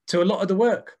point to a lot of the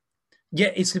work.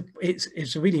 Yet it's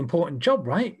a really important job,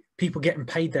 right? People getting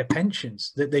paid their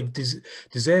pensions that they've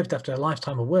deserved after a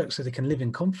lifetime of work so they can live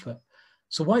in comfort.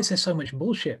 So why is there so much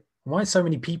bullshit? Why are so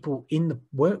many people in the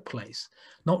workplace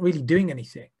not really doing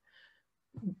anything?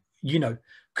 You know,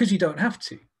 because you don't have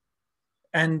to.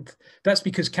 And that's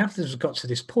because capitalism has got to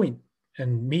this point.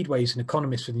 And Meadway is an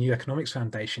economist for the New Economics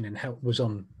Foundation and was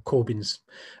on Corbyn's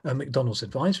McDonald's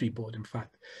advisory board, in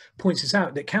fact, points this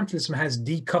out, that capitalism has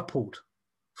decoupled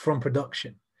from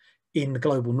production in the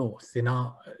global north. In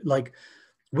our, like,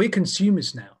 we're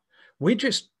consumers now. We're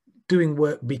just doing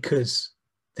work because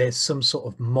there's some sort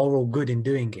of moral good in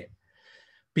doing it.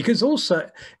 Because also,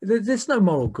 there's no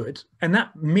moral good. And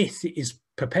that myth is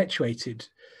perpetuated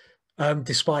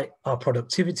despite our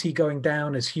productivity going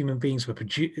down as human beings.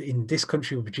 In this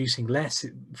country, we're producing less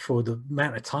for the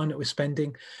amount of time that we're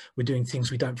spending. We're doing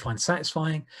things we don't find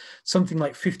satisfying. Something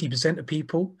like 50% of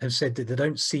people have said that they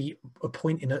don't see a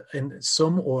point in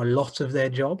some or a lot of their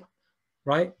job,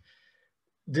 right?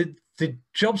 The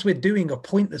jobs we're doing are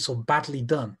pointless or badly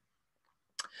done.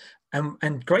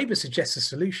 And Graeber suggests a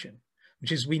solution,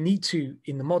 which is we need to,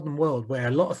 in the modern world where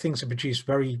a lot of things are produced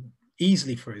very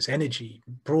easily for us, energy,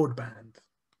 broadband,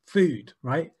 food,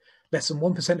 right? Less than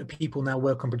 1% of people now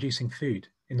work on producing food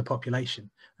in the population.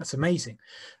 That's amazing.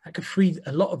 That could free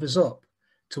a lot of us up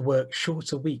to work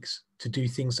shorter weeks to do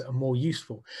things that are more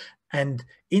useful. And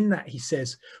in that, he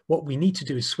says, what we need to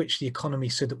do is switch the economy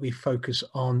so that we focus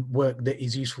on work that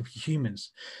is useful for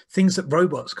humans, things that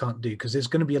robots can't do, because there's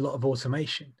going to be a lot of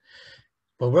automation.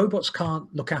 Well, robots can't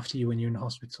look after you when you're in the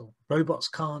hospital. Robots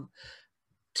can't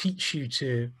teach you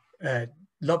to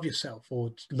love yourself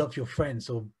or love your friends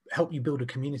or help you build a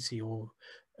community or,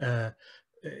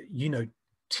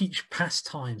 teach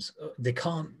pastimes. They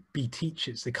can't be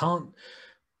teachers. They can't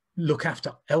look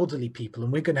after elderly people,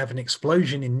 and we're going to have an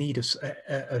explosion in need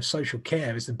of social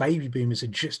care as the baby boomers are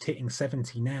just hitting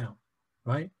 70 now,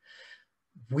 right?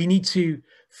 We need to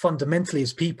fundamentally,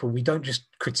 as people, we don't just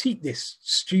critique this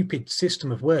stupid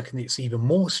system of work, and it's even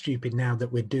more stupid now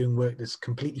that we're doing work that's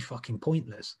completely fucking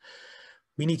pointless.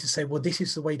 We need to say, well, this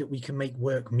is the way that we can make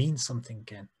work mean something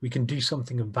again. We can do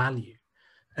something of value.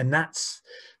 And that's,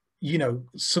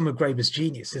 some of Graeber's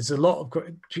genius. There's a lot of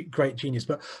great genius,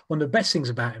 but one of the best things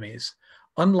about him is,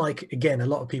 unlike, again, a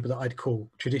lot of people that I'd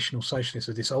call traditional socialists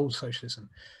or this old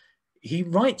socialism, he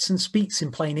writes and speaks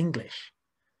in plain English.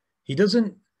 He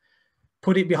doesn't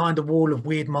put it behind a wall of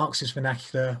weird Marxist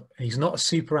vernacular. He's not a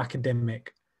super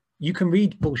academic. You can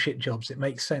read Bullshit Jobs. It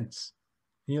makes sense.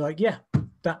 And you're like, yeah,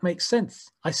 that makes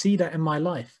sense. I see that in my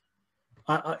life.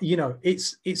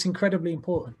 It's incredibly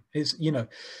important.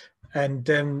 And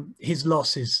his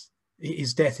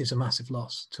death is a massive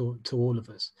loss to all of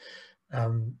us.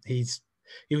 He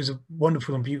was a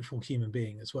wonderful and beautiful human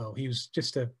being as well. He was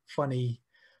just a funny,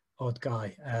 odd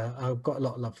guy. I've got a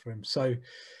lot of love for him. So,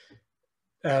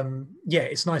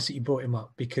 it's nice that you brought him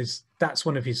up, because that's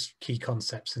one of his key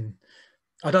concepts. And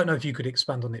I don't know if you could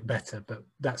expand on it better, but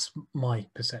that's my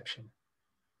perception.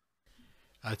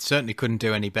 I certainly couldn't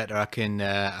do any better. I can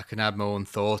add my own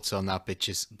thoughts on that. But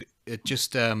it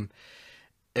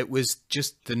was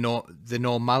just the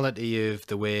normality of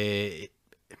the way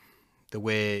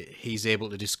he's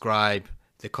able to describe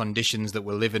the conditions that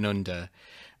we're living under,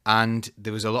 and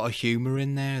there was a lot of humor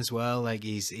in there as well. Like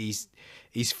he's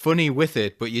funny with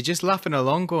it, but you're just laughing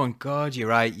along, going, "God, you're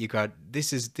right.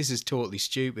 This is totally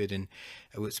stupid." And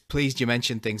I was pleased you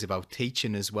mentioned things about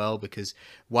teaching as well, because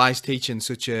why is teaching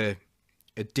such a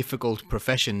difficult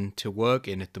profession to work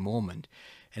in at the moment?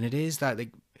 And it is that,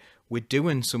 like, we're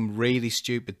doing some really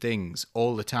stupid things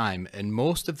all the time, and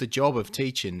most of the job of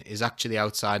teaching is actually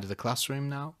outside of the classroom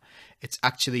now. It's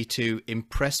actually to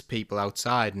impress people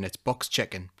outside, and it's box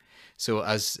checking. So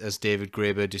as David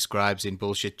Graeber describes in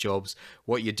Bullshit Jobs,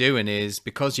 what you're doing is,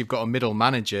 because you've got a middle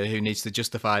manager who needs to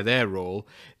justify their role,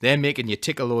 they're making you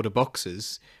tick a load of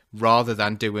boxes rather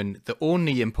than doing the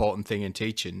only important thing in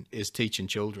teaching is teaching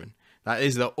children. That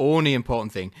is the only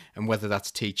important thing. And whether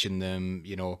that's teaching them,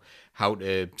 how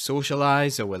to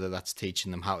socialize, or whether that's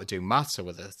teaching them how to do maths, or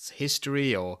whether it's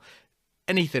history or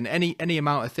anything, any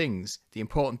amount of things, the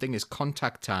important thing is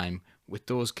contact time with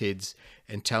those kids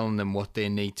and telling them what they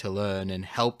need to learn and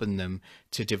helping them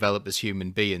to develop as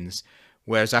human beings.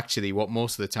 Whereas actually what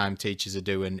most of the time teachers are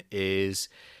doing is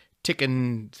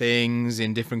ticking things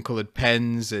in different coloured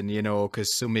pens, and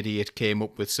because some idiot came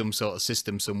up with some sort of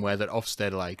system somewhere that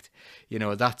Ofsted liked.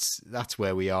 That's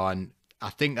where we are, and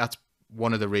I think that's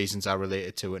one of the reasons I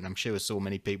related to it, and I'm sure so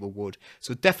many people would.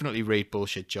 So definitely read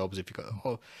Bullshit Jobs if you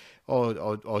got,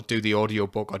 or do the audio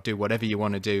book, or do whatever you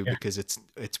want to do, because it's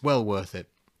well worth it.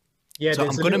 Yeah, so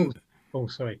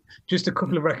just a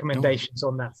couple of recommendations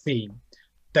on that theme.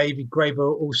 David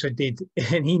Graeber also did,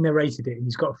 and he narrated it, and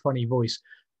he's got a funny voice,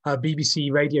 a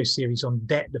BBC radio series on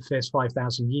debt, the first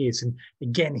 5,000 years. And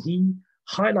again, he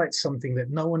highlights something that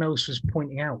no one else was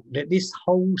pointing out, that this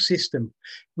whole system,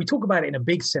 we talk about it in a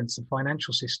big sense, the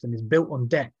financial system is built on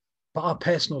debt, but our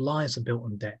personal lives are built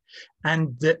on debt.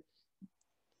 And that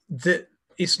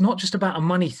it's not just about a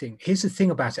money thing. Here's the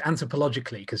thing about it,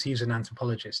 anthropologically, because he's an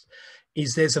anthropologist,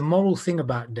 is there's a moral thing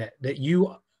about debt that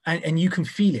and you can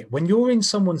feel it. When you're in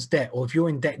someone's debt, or if you're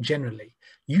in debt generally,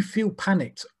 you feel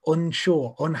panicked,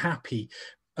 unsure, unhappy.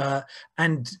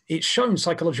 And it's shown,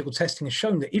 psychological testing has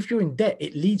shown that if you're in debt,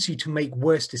 it leads you to make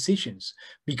worse decisions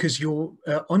because you're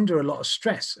under a lot of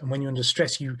stress. And when you're under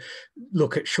stress, you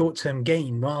look at short-term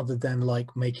gain rather than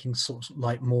like making sort of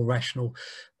like more rational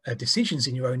decisions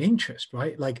in your own interest,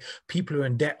 right? Like people who are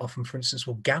in debt often, for instance,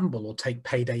 will gamble or take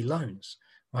payday loans,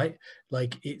 right?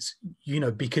 Like it's,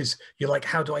 because you're like,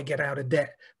 how do I get out of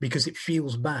debt? Because it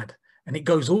feels bad. And it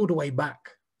goes all the way back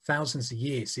thousands of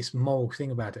years, this moral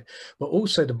thing about it. But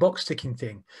also the box ticking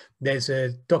thing. There's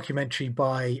a documentary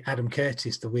by Adam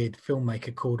Curtis, the weird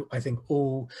filmmaker, called, I think,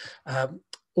 All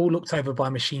Looked Over by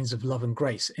Machines of Love and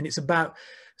Grace. And it's about,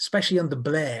 especially under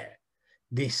Blair,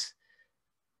 this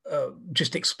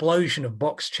just explosion of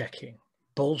box checking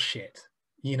bullshit,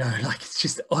 like it's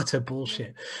just utter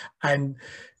bullshit. And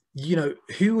you know,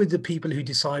 who are the people who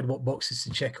decide what boxes to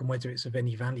check and whether it's of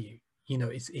any value? You know,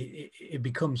 it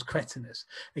becomes cretinous.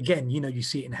 Again, you know, you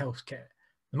see it in healthcare.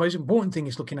 The most important thing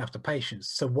is looking after patients.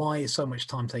 So why is so much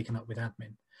time taken up with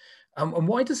admin? And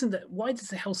why does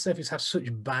the health service have such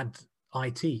bad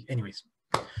IT? Anyways,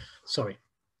 sorry.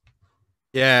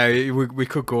 Yeah, we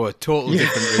could go a total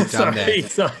different route down there.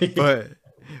 Sorry.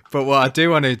 But what I do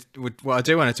want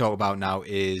to talk about now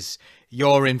is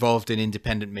you're involved in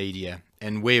independent media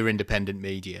and we're independent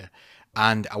media,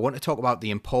 and I want to talk about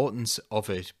the importance of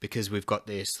it, because we've got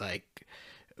this like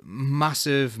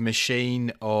massive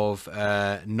machine of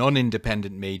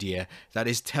non-independent media that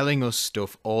is telling us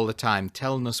stuff all the time,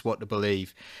 telling us what to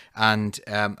believe. And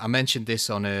I mentioned this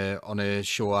on a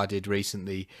show I did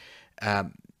recently.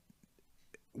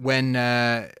 When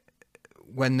the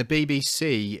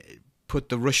BBC put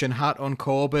the Russian hat on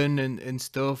Corbyn and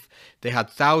stuff, they had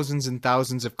thousands and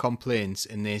thousands of complaints,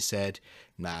 and they said,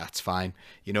 nah, it's fine.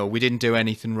 You know, we didn't do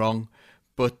anything wrong.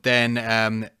 But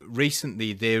then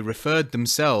recently they referred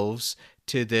themselves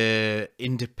to the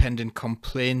independent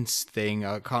complaints thing.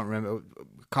 I can't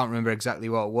remember exactly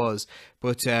what it was,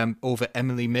 but over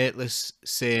Emily Maitlis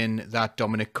saying that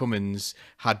Dominic Cummings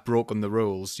had broken the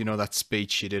rules. You know, that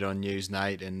speech she did on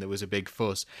Newsnight, and there was a big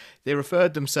fuss. They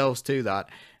referred themselves to that,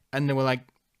 and there were like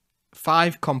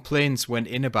 5 complaints went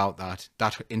in about that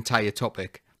entire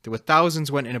topic. There were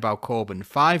thousands went in about Corbyn,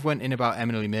 5 went in about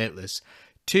Emily Maitlis.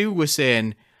 2 were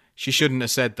saying she shouldn't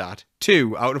have said that.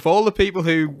 2 out of all the people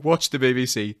who watched the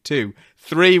BBC, 2.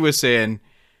 3 were saying,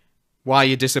 why are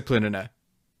you disciplining her?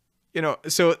 You know,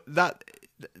 so that,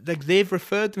 like, they've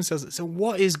referred themselves. So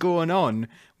what is going on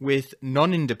with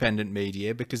non-independent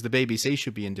media? Because the BBC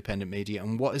should be independent media.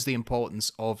 And what is the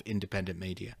importance of independent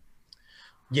media?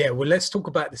 Yeah, well, let's talk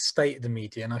about the state of the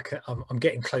media. And I'm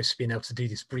getting close to being able to do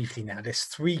this briefly now. There's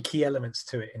 3 key elements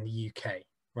to it in the UK,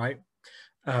 right?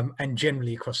 And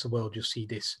generally across the world, you'll see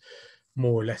this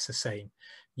more or less the same.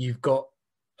 You've got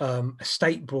a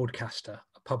state broadcaster,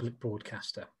 a public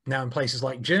broadcaster. Now, in places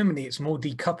like Germany, it's more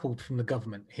decoupled from the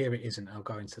government. Here it isn't. I'll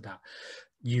go into that.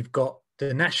 You've got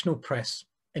the national press,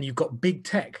 and you've got big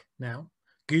tech now.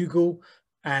 Google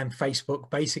and Facebook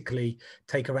basically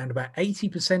take around about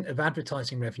 80% of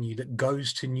advertising revenue that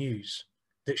goes to news,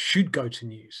 that should go to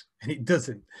news, and it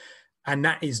doesn't. And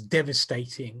that is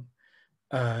devastating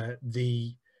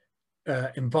the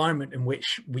environment in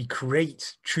which we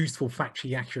create truthful,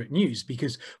 factually accurate news.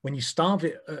 Because when you starve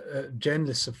it,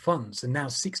 journalists of funds, and now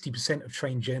 60% of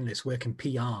trained journalists work in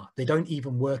PR, they don't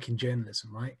even work in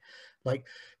journalism, right? Like,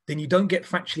 then you don't get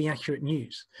factually accurate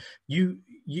news. You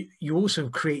also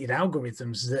created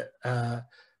algorithms that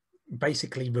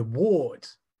basically reward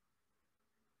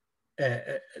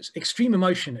extreme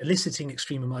emotion, eliciting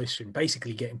extreme emotion,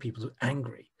 basically getting people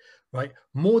angry, right?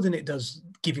 More than it does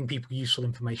giving people useful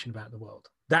information about the world.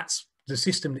 That's the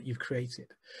system that you've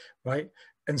created, right?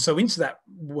 And so into that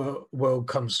world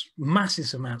comes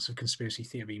massive amounts of conspiracy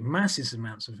theory, massive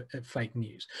amounts of fake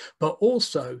news, but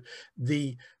also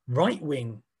the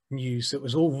right-wing news that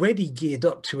was already geared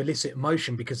up to elicit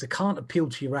emotion because they can't appeal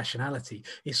to your rationality.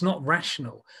 It's not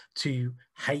rational to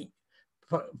hate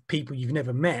people you've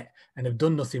never met and have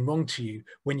done nothing wrong to you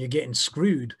when you're getting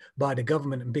screwed by the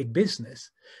government and big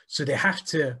business. So they have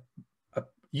to,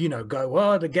 you know, go,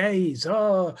 oh, the gays,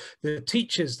 oh, the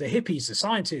teachers, the hippies, the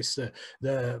scientists,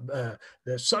 the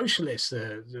socialists,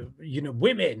 the you know,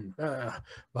 women,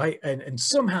 right? And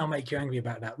somehow make you angry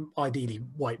about that. Ideally,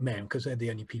 white men, because they're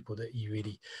the only people that you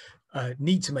really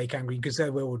need to make angry, because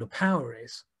they're where all the power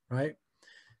is, right?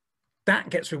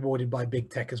 That gets rewarded by big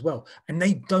tech as well, and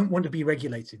they don't want to be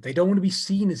regulated. They don't want to be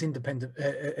seen as independent,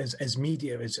 as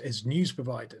media, as news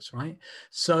providers, right?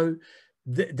 So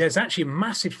there's actually a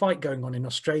massive fight going on in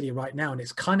Australia right now, and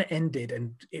it's kind of ended,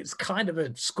 and it's kind of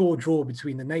a score draw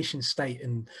between the nation state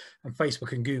and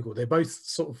Facebook and Google. They both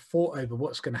sort of fought over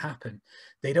what's going to happen.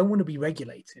 They don't want to be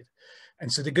regulated,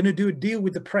 and so they're going to do a deal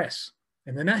with the press.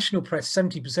 And the national press,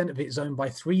 70% of it is owned by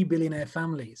 3 billionaire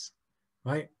families,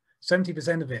 right?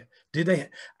 70% of it.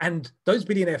 And those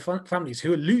billionaire families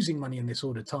who are losing money in this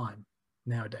all the time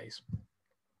nowadays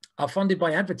are funded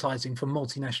by advertising from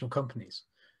multinational companies.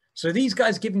 So these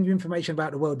guys giving you information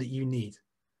about the world that you need,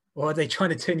 or are they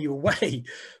trying to turn you away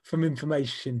from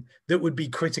information that would be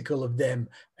critical of them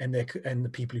and the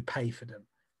people who pay for them?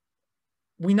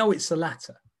 We know it's the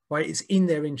latter, right? It's in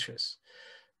their interests.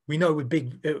 We know with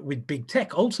big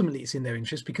tech, ultimately it's in their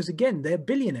interest because, again, they're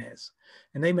billionaires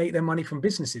and they make their money from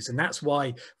businesses. And that's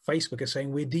why Facebook are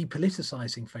saying we're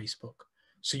depoliticizing Facebook.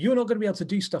 So you're not going to be able to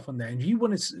do stuff on there. And you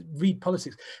want to read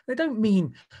politics. They don't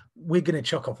mean we're going to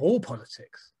chuck off all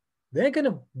politics. They're going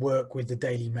to work with the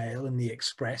Daily Mail and the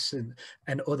Express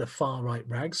and other far-right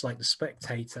rags like the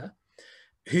Spectator,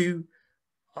 who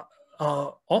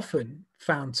are often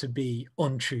found to be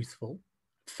untruthful,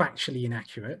 factually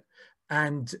inaccurate,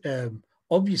 and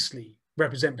obviously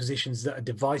represent positions that are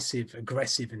divisive,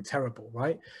 aggressive, and terrible,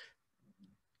 right?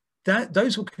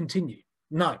 Those will continue.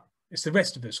 No, it's the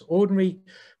rest of us, ordinary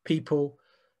people,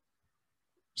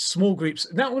 small groups.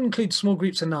 That will include small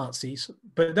groups of Nazis,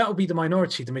 but that will be the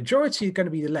minority. The majority are going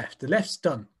to be the left. The left's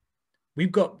done.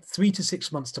 We've got 3 to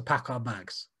 6 months to pack our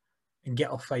bags and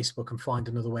get off Facebook and find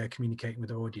another way of communicating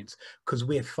with our audience, because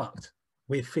we're fucked.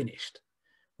 We're finished,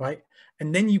 right?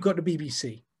 And then you've got the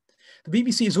BBC. The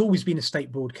BBC has always been a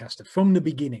state broadcaster from the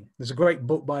beginning. There's a great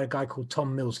book by a guy called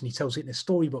Tom Mills, and he tells it in a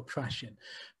storybook fashion.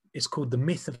 It's called The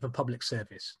Myth of a Public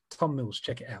Service. Tom Mills,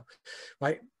 check it out,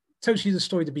 right? Tells you the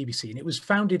story of the BBC, and it was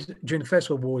founded during the First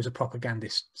World War as a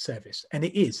propagandist service, and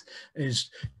it is,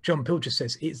 as John Pilger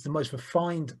says, it's the most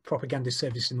refined propagandist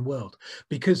service in the world,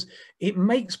 because it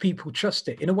makes people trust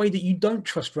it in a way that you don't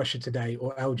trust Russia Today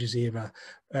or Al Jazeera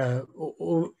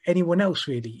or anyone else,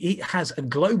 really. It has a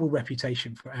global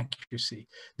reputation for accuracy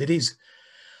that is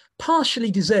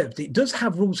partially deserved. It does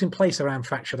have rules in place around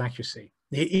factual accuracy.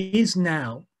 It is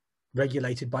now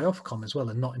regulated by Ofcom as well,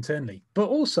 and not internally, but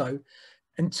also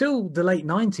until the late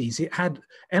 90s, it had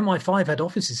MI5 had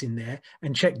offices in there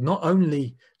and checked, not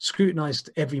only scrutinized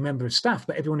every member of staff,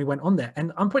 but everyone who went on there.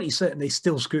 And I'm pretty certain they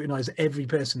still scrutinize every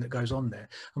person that goes on there.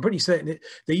 I'm pretty certain that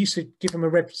they used to give them a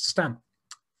red stamp.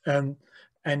 And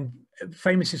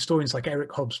famous historians like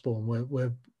Eric Hobsbawm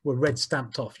were red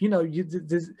stamped off. You know,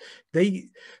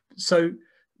 so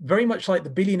very much like the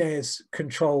billionaires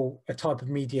control a type of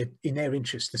media in their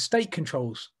interest, the state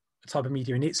controls a type of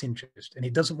media in its interest, and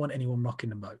it doesn't want anyone rocking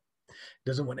the boat. It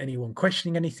doesn't want anyone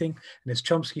questioning anything. And as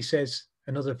Chomsky says,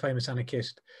 another famous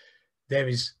anarchist, there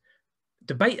is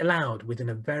debate allowed within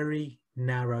a very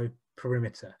narrow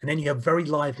perimeter. And then you have very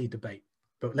lively debate.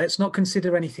 But let's not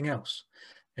consider anything else.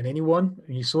 And anyone,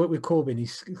 and you saw it with Corbyn,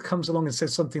 he comes along and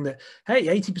says something that, hey,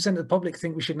 80% of the public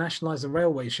think we should nationalize the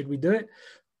railways. Should we do it?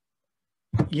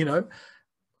 You know,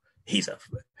 he's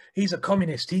a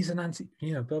communist, he's an anti,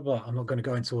 you know, blah, blah. I'm not going to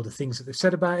go into all the things that they've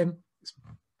said about him.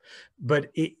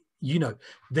 But it, you know,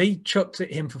 they chucked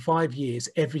at him for 5 years,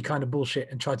 every kind of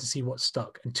bullshit, and tried to see what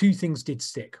stuck. And 2 things did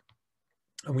stick.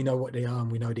 And we know what they are,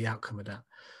 and we know the outcome of that.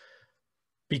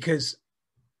 Because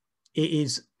it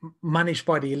is managed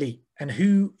by the elite. And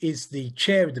who is the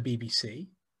chair of the BBC?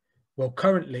 Well,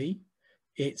 currently,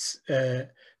 it's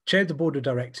chair of the board of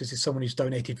directors is someone who's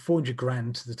donated 400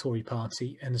 grand to the Tory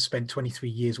party and has spent 23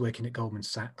 years working at Goldman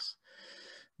Sachs.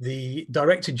 The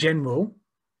director general,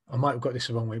 I might have got this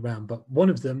the wrong way around, but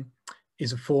one of them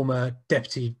is a former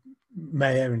deputy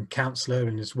mayor and councillor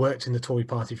and has worked in the Tory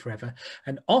party forever.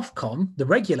 And Ofcom, the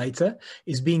regulator,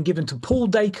 is being given to Paul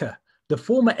Dacre, the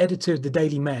former editor of the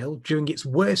Daily Mail during its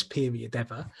worst period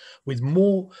ever, with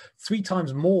 3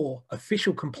 times more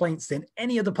official complaints than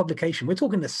any other publication. We're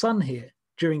talking The Sun here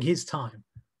during his time,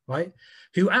 right?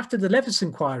 Who, after the Levis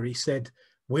inquiry, said,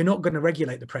 we're not going to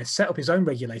regulate the press, set up his own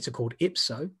regulator called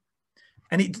Ipso.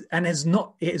 And it has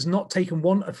not taken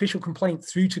one official complaint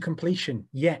through to completion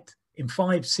yet in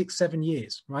 5, 6, 7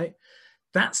 years, right?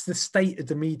 That's the state of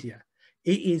the media.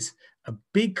 It is a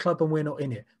big club and we're not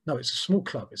in it. No, it's a small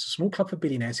club. It's a small club for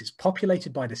billionaires. It's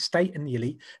populated by the state and the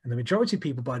elite. And the majority of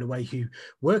people, by the way, who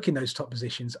work in those top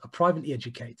positions are privately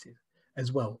educated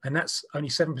as well. And that's only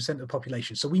 7% of the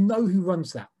population. So we know who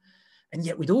runs that. And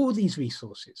yet with all these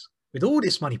resources, with all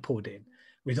this money poured in,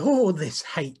 with all this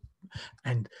hate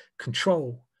and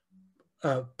control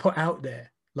put out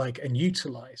there, like, and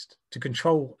utilized to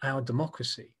control our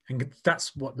democracy, and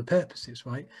that's what the purpose is,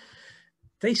 right?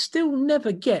 They still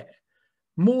never get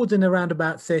more than around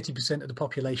about 30% of the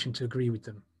population to agree with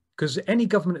them. Because any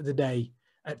government of the day,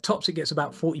 at tops, it gets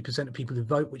about 40% of people who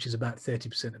vote, which is about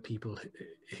 30% of people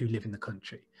who live in the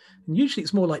country. And usually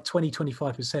it's more like 20,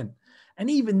 25%. And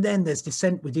even then there's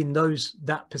dissent within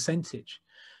that percentage.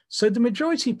 So the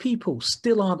majority of people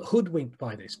still aren't hoodwinked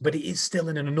by this, but it is still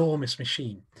an enormous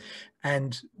machine.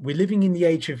 And we're living in the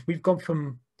age of, we've gone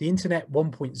from the internet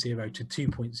 1.0 to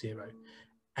 2.0.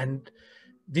 And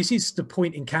this is the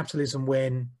point in capitalism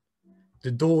when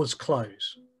the doors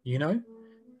close, you know,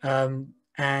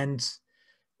 and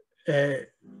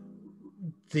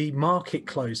the market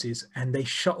closes and they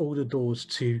shut all the doors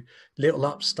to little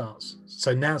upstarts.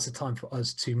 So now's the time for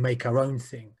us to make our own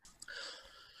thing.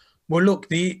 Well, look,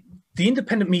 the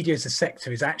independent media as a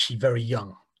sector is actually very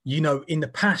young. You know, in the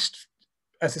past,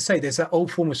 as I say, there's that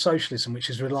old form of socialism which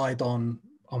has relied on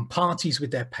parties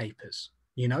with their papers,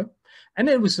 you know. And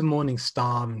there was the Morning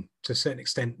Star, and to a certain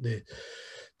extent the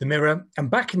Mirror. And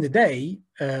back in the day,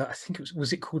 I think it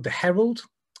was it called the Herald,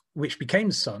 which became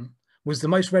the Sun, was the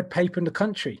most read paper in the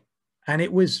country, and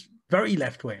it was very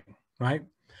left wing, right?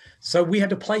 So we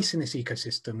had a place in this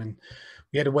ecosystem, and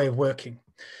we had a way of working.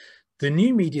 The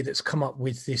new media that's come up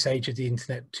with this age of the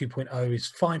internet 2.0 is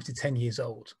 5 to 10 years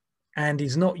old, and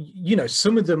is not, you know,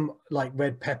 some of them like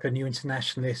Red Pepper, New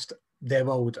Internationalist, they're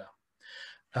older.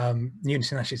 New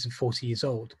Internationalist is 40 years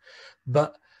old,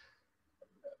 but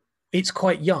it's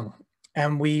quite young,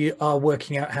 and we are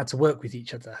working out how to work with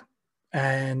each other.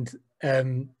 And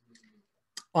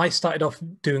I started off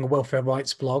doing a welfare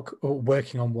rights blog, or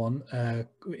working on one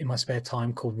in my spare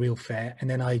time, called Real Fair. And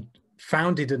then I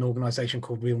founded an organization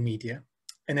called Real Media.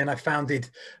 And then I founded,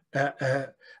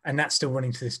 and that's still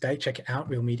running to this day. Check it out.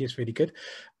 Real Media is really good.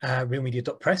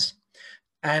 Realmedia.press.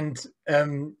 And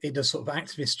it does sort of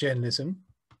activist journalism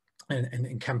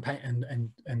and campaign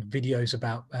and videos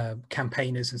about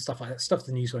campaigners and stuff like that, stuff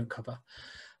the news won't cover.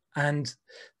 And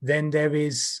then there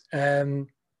is, I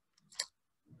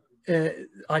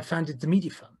founded the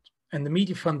Media Fund, and the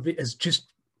Media Fund has just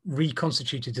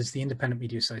reconstituted as the Independent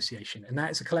Media Association. And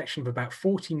that is a collection of about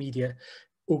 40 media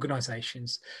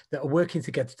organizations that are working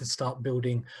together to start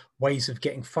building ways of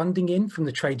getting funding in from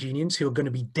the trade unions, who are going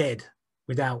to be dead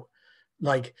without,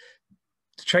 like,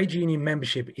 the trade union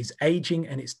membership is aging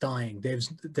and it's dying.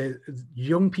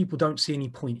 Young people don't see any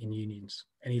point in unions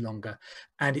any longer,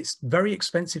 and it's very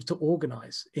expensive to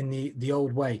organize in the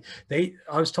old way. I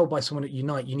was told by someone at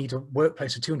Unite, you need a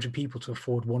workplace of 200 people to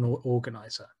afford one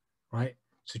organizer, right?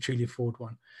 To truly afford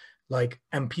one. Like,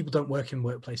 and people don't work in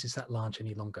workplaces that large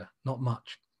any longer, not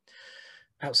much,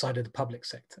 outside of the public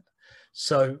sector.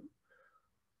 So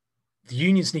the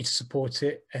unions need to support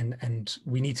it, and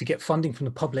we need to get funding from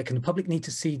the public, and the public need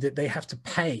to see that they have to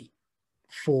pay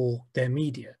for their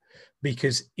media,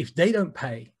 because if they don't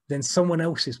pay, then someone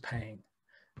else is paying,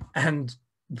 and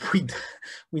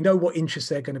we know what interest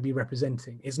they're going to be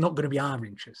representing. It's not going to be our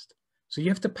interest. So you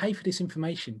have to pay for this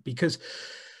information, because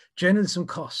journalism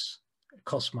costs. It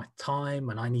costs my time,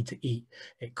 and I need to eat.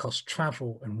 It costs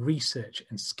travel and research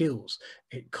and skills.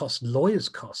 It costs lawyers'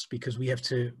 costs, because we have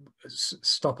to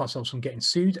stop ourselves from getting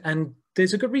sued. And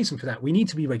there's a good reason for that. We need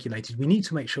to be regulated. We need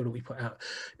to make sure that we put out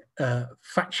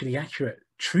factually accurate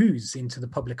truths into the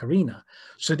public arena,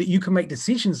 so that you can make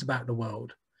decisions about the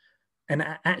world and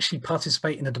actually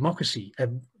participate in a democracy,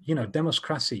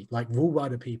 democracy, like rule by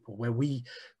the people, where we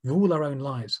rule our own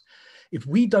lives. If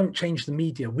we don't change the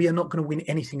media, we are not going to win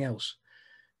anything else.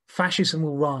 Fascism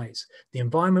will rise, the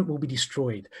environment will be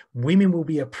destroyed, women will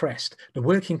be oppressed, the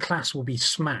working class will be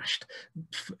smashed.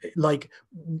 Like,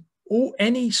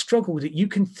 any struggle that you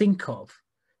can think of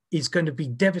is going to be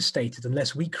devastated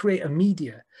unless we create a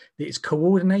media that is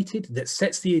coordinated, that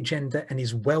sets the agenda, and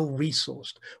is well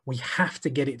resourced. We have to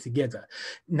get it together.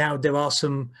 Now, there are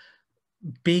some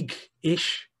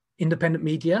big-ish independent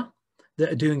media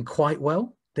that are doing quite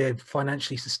well. They're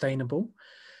financially sustainable.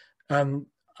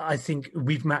 I think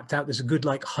we've mapped out, there's a good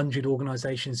 100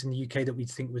 organizations in the UK that we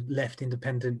think would left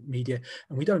independent media.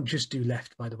 And we don't just do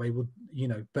left, by the way, but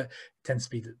it tends to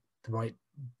be that the right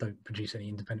don't produce any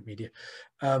independent media.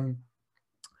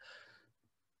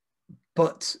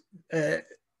 But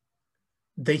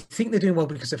they think they're doing well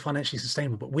because they're financially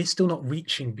sustainable, but we're still not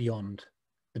reaching beyond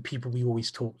the people we always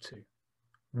talk to.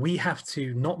 We have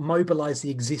to not mobilize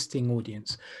the existing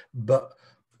audience, but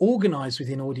organize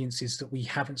within audiences that we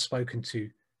haven't spoken to.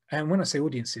 And when I say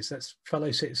audiences, that's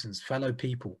fellow citizens, fellow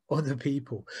people, other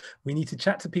people. We need to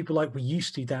chat to people like we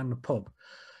used to down the pub.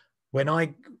 When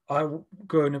I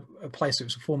grew in a place that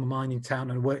was a former mining town,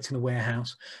 and I worked in a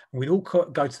warehouse, and we'd all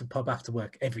go to the pub after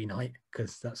work every night,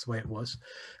 because that's the way it was.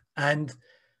 And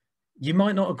you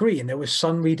might not agree, and there were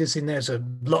Sun readers in there. There's a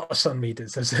lot of Sun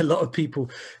readers. There's a lot of people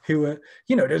who are,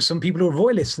 there's some people who are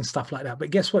royalists and stuff like that.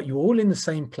 But guess what? You're all in the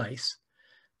same place,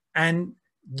 and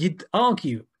you'd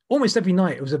argue almost every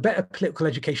night. It was a better political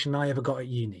education than I ever got at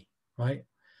uni, right?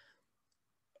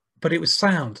 But it was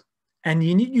sound. And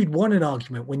you knew you'd won an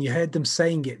argument when you heard them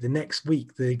saying it the next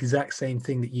week, the exact same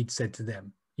thing that you'd said to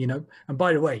them, And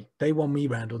by the way, they won me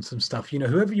round on some stuff.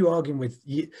 Whoever you're arguing with,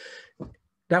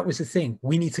 that was the thing.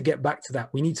 We need to get back to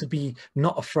that. We need to be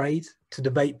not afraid to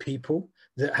debate people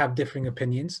that have differing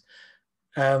opinions.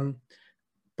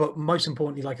 But most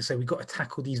importantly, like I say, we've got to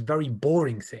tackle these very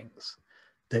boring things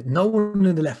that no one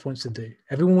on the left wants to do.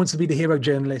 Everyone wants to be the hero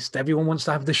journalist. Everyone wants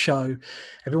to have the show.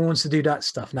 Everyone wants to do that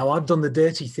stuff. Now, I've done the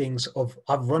dirty things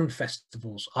I've run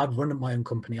festivals. I've run my own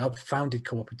company. I've founded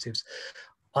cooperatives.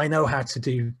 I know how to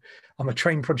do, I'm a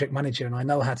trained project manager, and I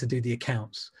know how to do the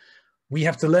accounts. We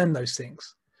have to learn those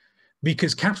things.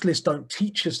 because capitalists don't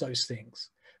teach us those things,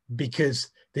 because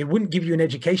they wouldn't give you an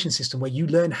education system where you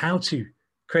learn how to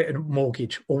create a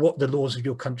mortgage or what the laws of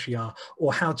your country are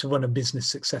or how to run a business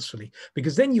successfully,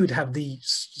 because then you would have the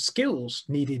skills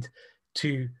needed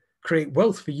to create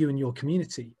wealth for you and your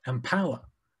community and power.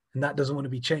 And that doesn't want to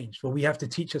be changed. Well, we have to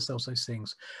teach ourselves those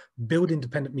things, build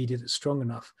independent media that's strong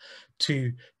enough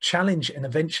to challenge and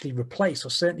eventually replace, or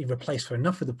certainly replace for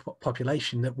enough of the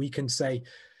population that we can say,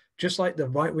 just like the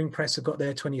right-wing press have got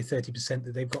their 20 or 30%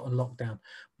 that they've got on lockdown,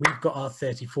 we've got our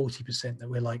 30, 40% that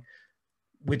we're like,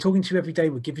 we're talking to you every day,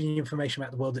 we're giving you information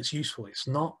about the world that's useful. It's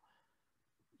not,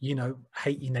 you know,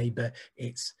 hate your neighbor.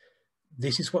 It's,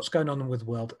 this is what's going on with the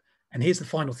world. And here's the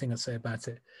final thing I'd say about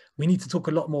it. We need to talk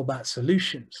a lot more about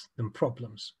solutions than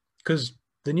problems, because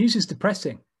the news is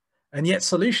depressing. And yet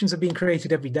solutions are being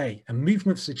created every day, and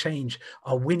movements to change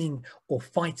are winning or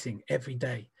fighting every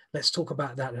day. Let's talk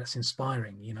about that. That's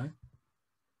inspiring, you know?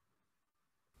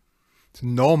 So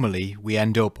normally we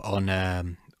end up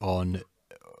on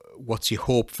what's your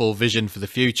hopeful vision for the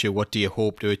future? What do you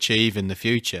hope to achieve in the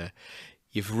future?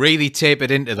 You've really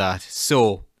tapered into that.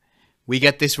 So we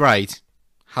get this right.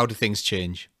 How do things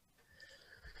change?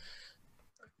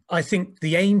 I think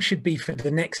the aim should be for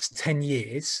the next 10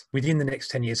 years, within the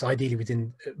next 10 years, ideally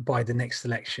by the next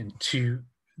election, to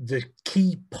the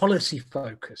key policy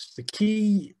focus, the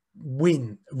key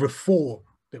win reform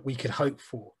that we could hope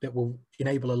for that will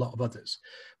enable a lot of others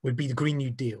would be the Green New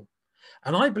Deal.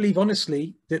 And I believe,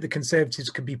 honestly, that the Conservatives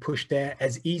could be pushed there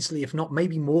as easily, if not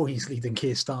maybe more easily, than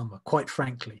Keir Starmer, quite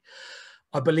frankly.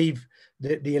 I believe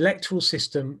that the electoral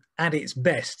system at its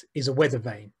best is a weather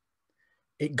vane.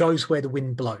 It goes where the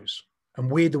wind blows, and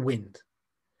we're the wind.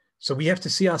 So we have to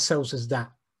see ourselves as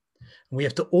that. And we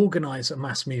have to organize a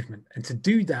mass movement. And to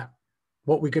do that,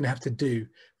 what we're going to have to do,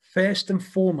 first and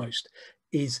foremost,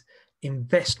 is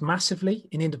invest massively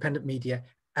in independent media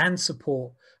and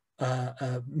support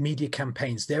media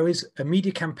campaigns. There is a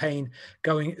media campaign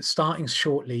starting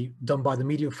shortly, done by the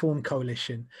Media Reform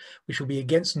Coalition, which will be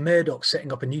against Murdoch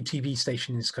setting up a new TV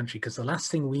station in this country, because the last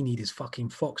thing we need is fucking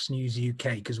Fox News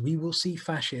UK, because we will see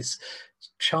fascists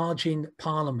charging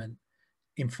Parliament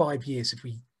in 5 years if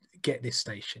we get this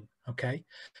station, okay?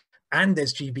 And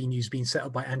there's GB News being set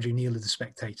up by Andrew Neil of The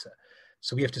Spectator.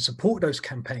 So we have to support those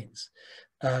campaigns.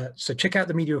 So check out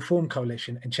the Media Reform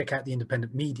Coalition and check out the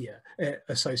Independent Media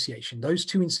Association. Those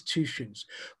two institutions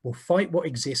will fight what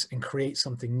exists and create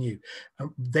something new.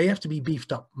 They have to be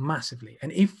beefed up massively.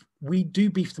 And if we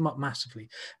do beef them up massively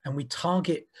and we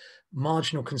target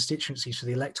marginal constituencies for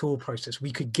the electoral process,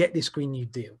 we could get this Green New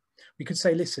Deal. We could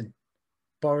say, listen,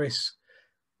 Boris,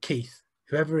 Keith,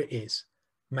 whoever it is,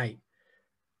 mate,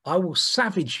 I will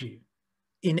savage you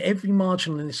in every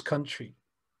marginal in this country,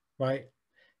 right?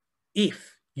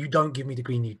 If you don't give me the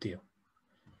Green New Deal.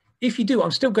 If you do,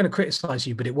 I'm still going to criticize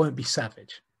you, but it won't be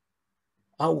savage.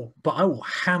 I will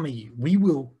hammer you. We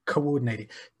will coordinate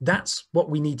it. That's what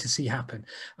we need to see happen.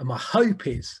 And my hope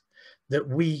is that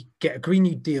we get a Green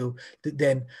New Deal that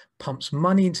then pumps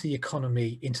money into the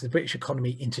economy, into the British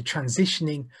economy, into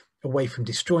transitioning away from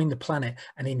destroying the planet,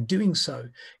 and in doing so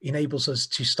enables us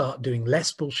to start doing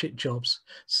less bullshit jobs,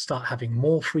 start having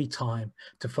more free time,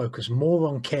 to focus more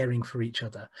on caring for each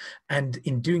other, and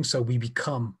in doing so we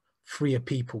become freer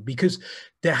people. Because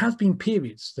there have been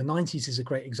periods, the 90s is a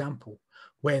great example,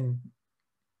 when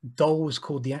Dole was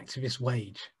called the activist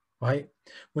wage, right?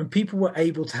 When people were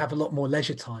able to have a lot more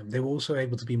leisure time, they were also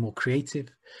able to be more creative.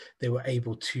 They were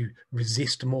able to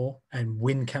resist more and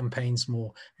win campaigns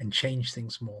more and change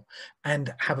things more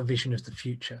and have a vision of the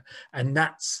future. And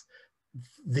that's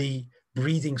the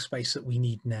breathing space that we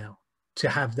need now, to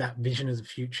have that vision of the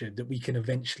future that we can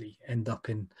eventually end up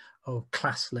in a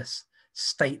classless,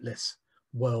 stateless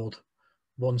world,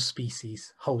 one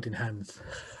species, holding hands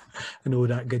and all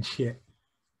that good shit.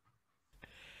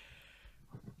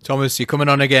 Thomas, you coming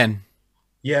on again?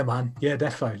 Yeah, man. Yeah,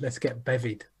 defo. Let's get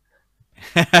bevied.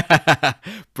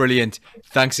 Brilliant.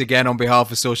 Thanks again on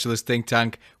behalf of Socialist Think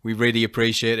Tank. We really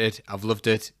appreciate it. I've loved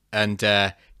it. And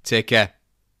take care.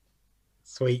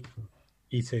 Sweet.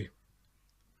 You too.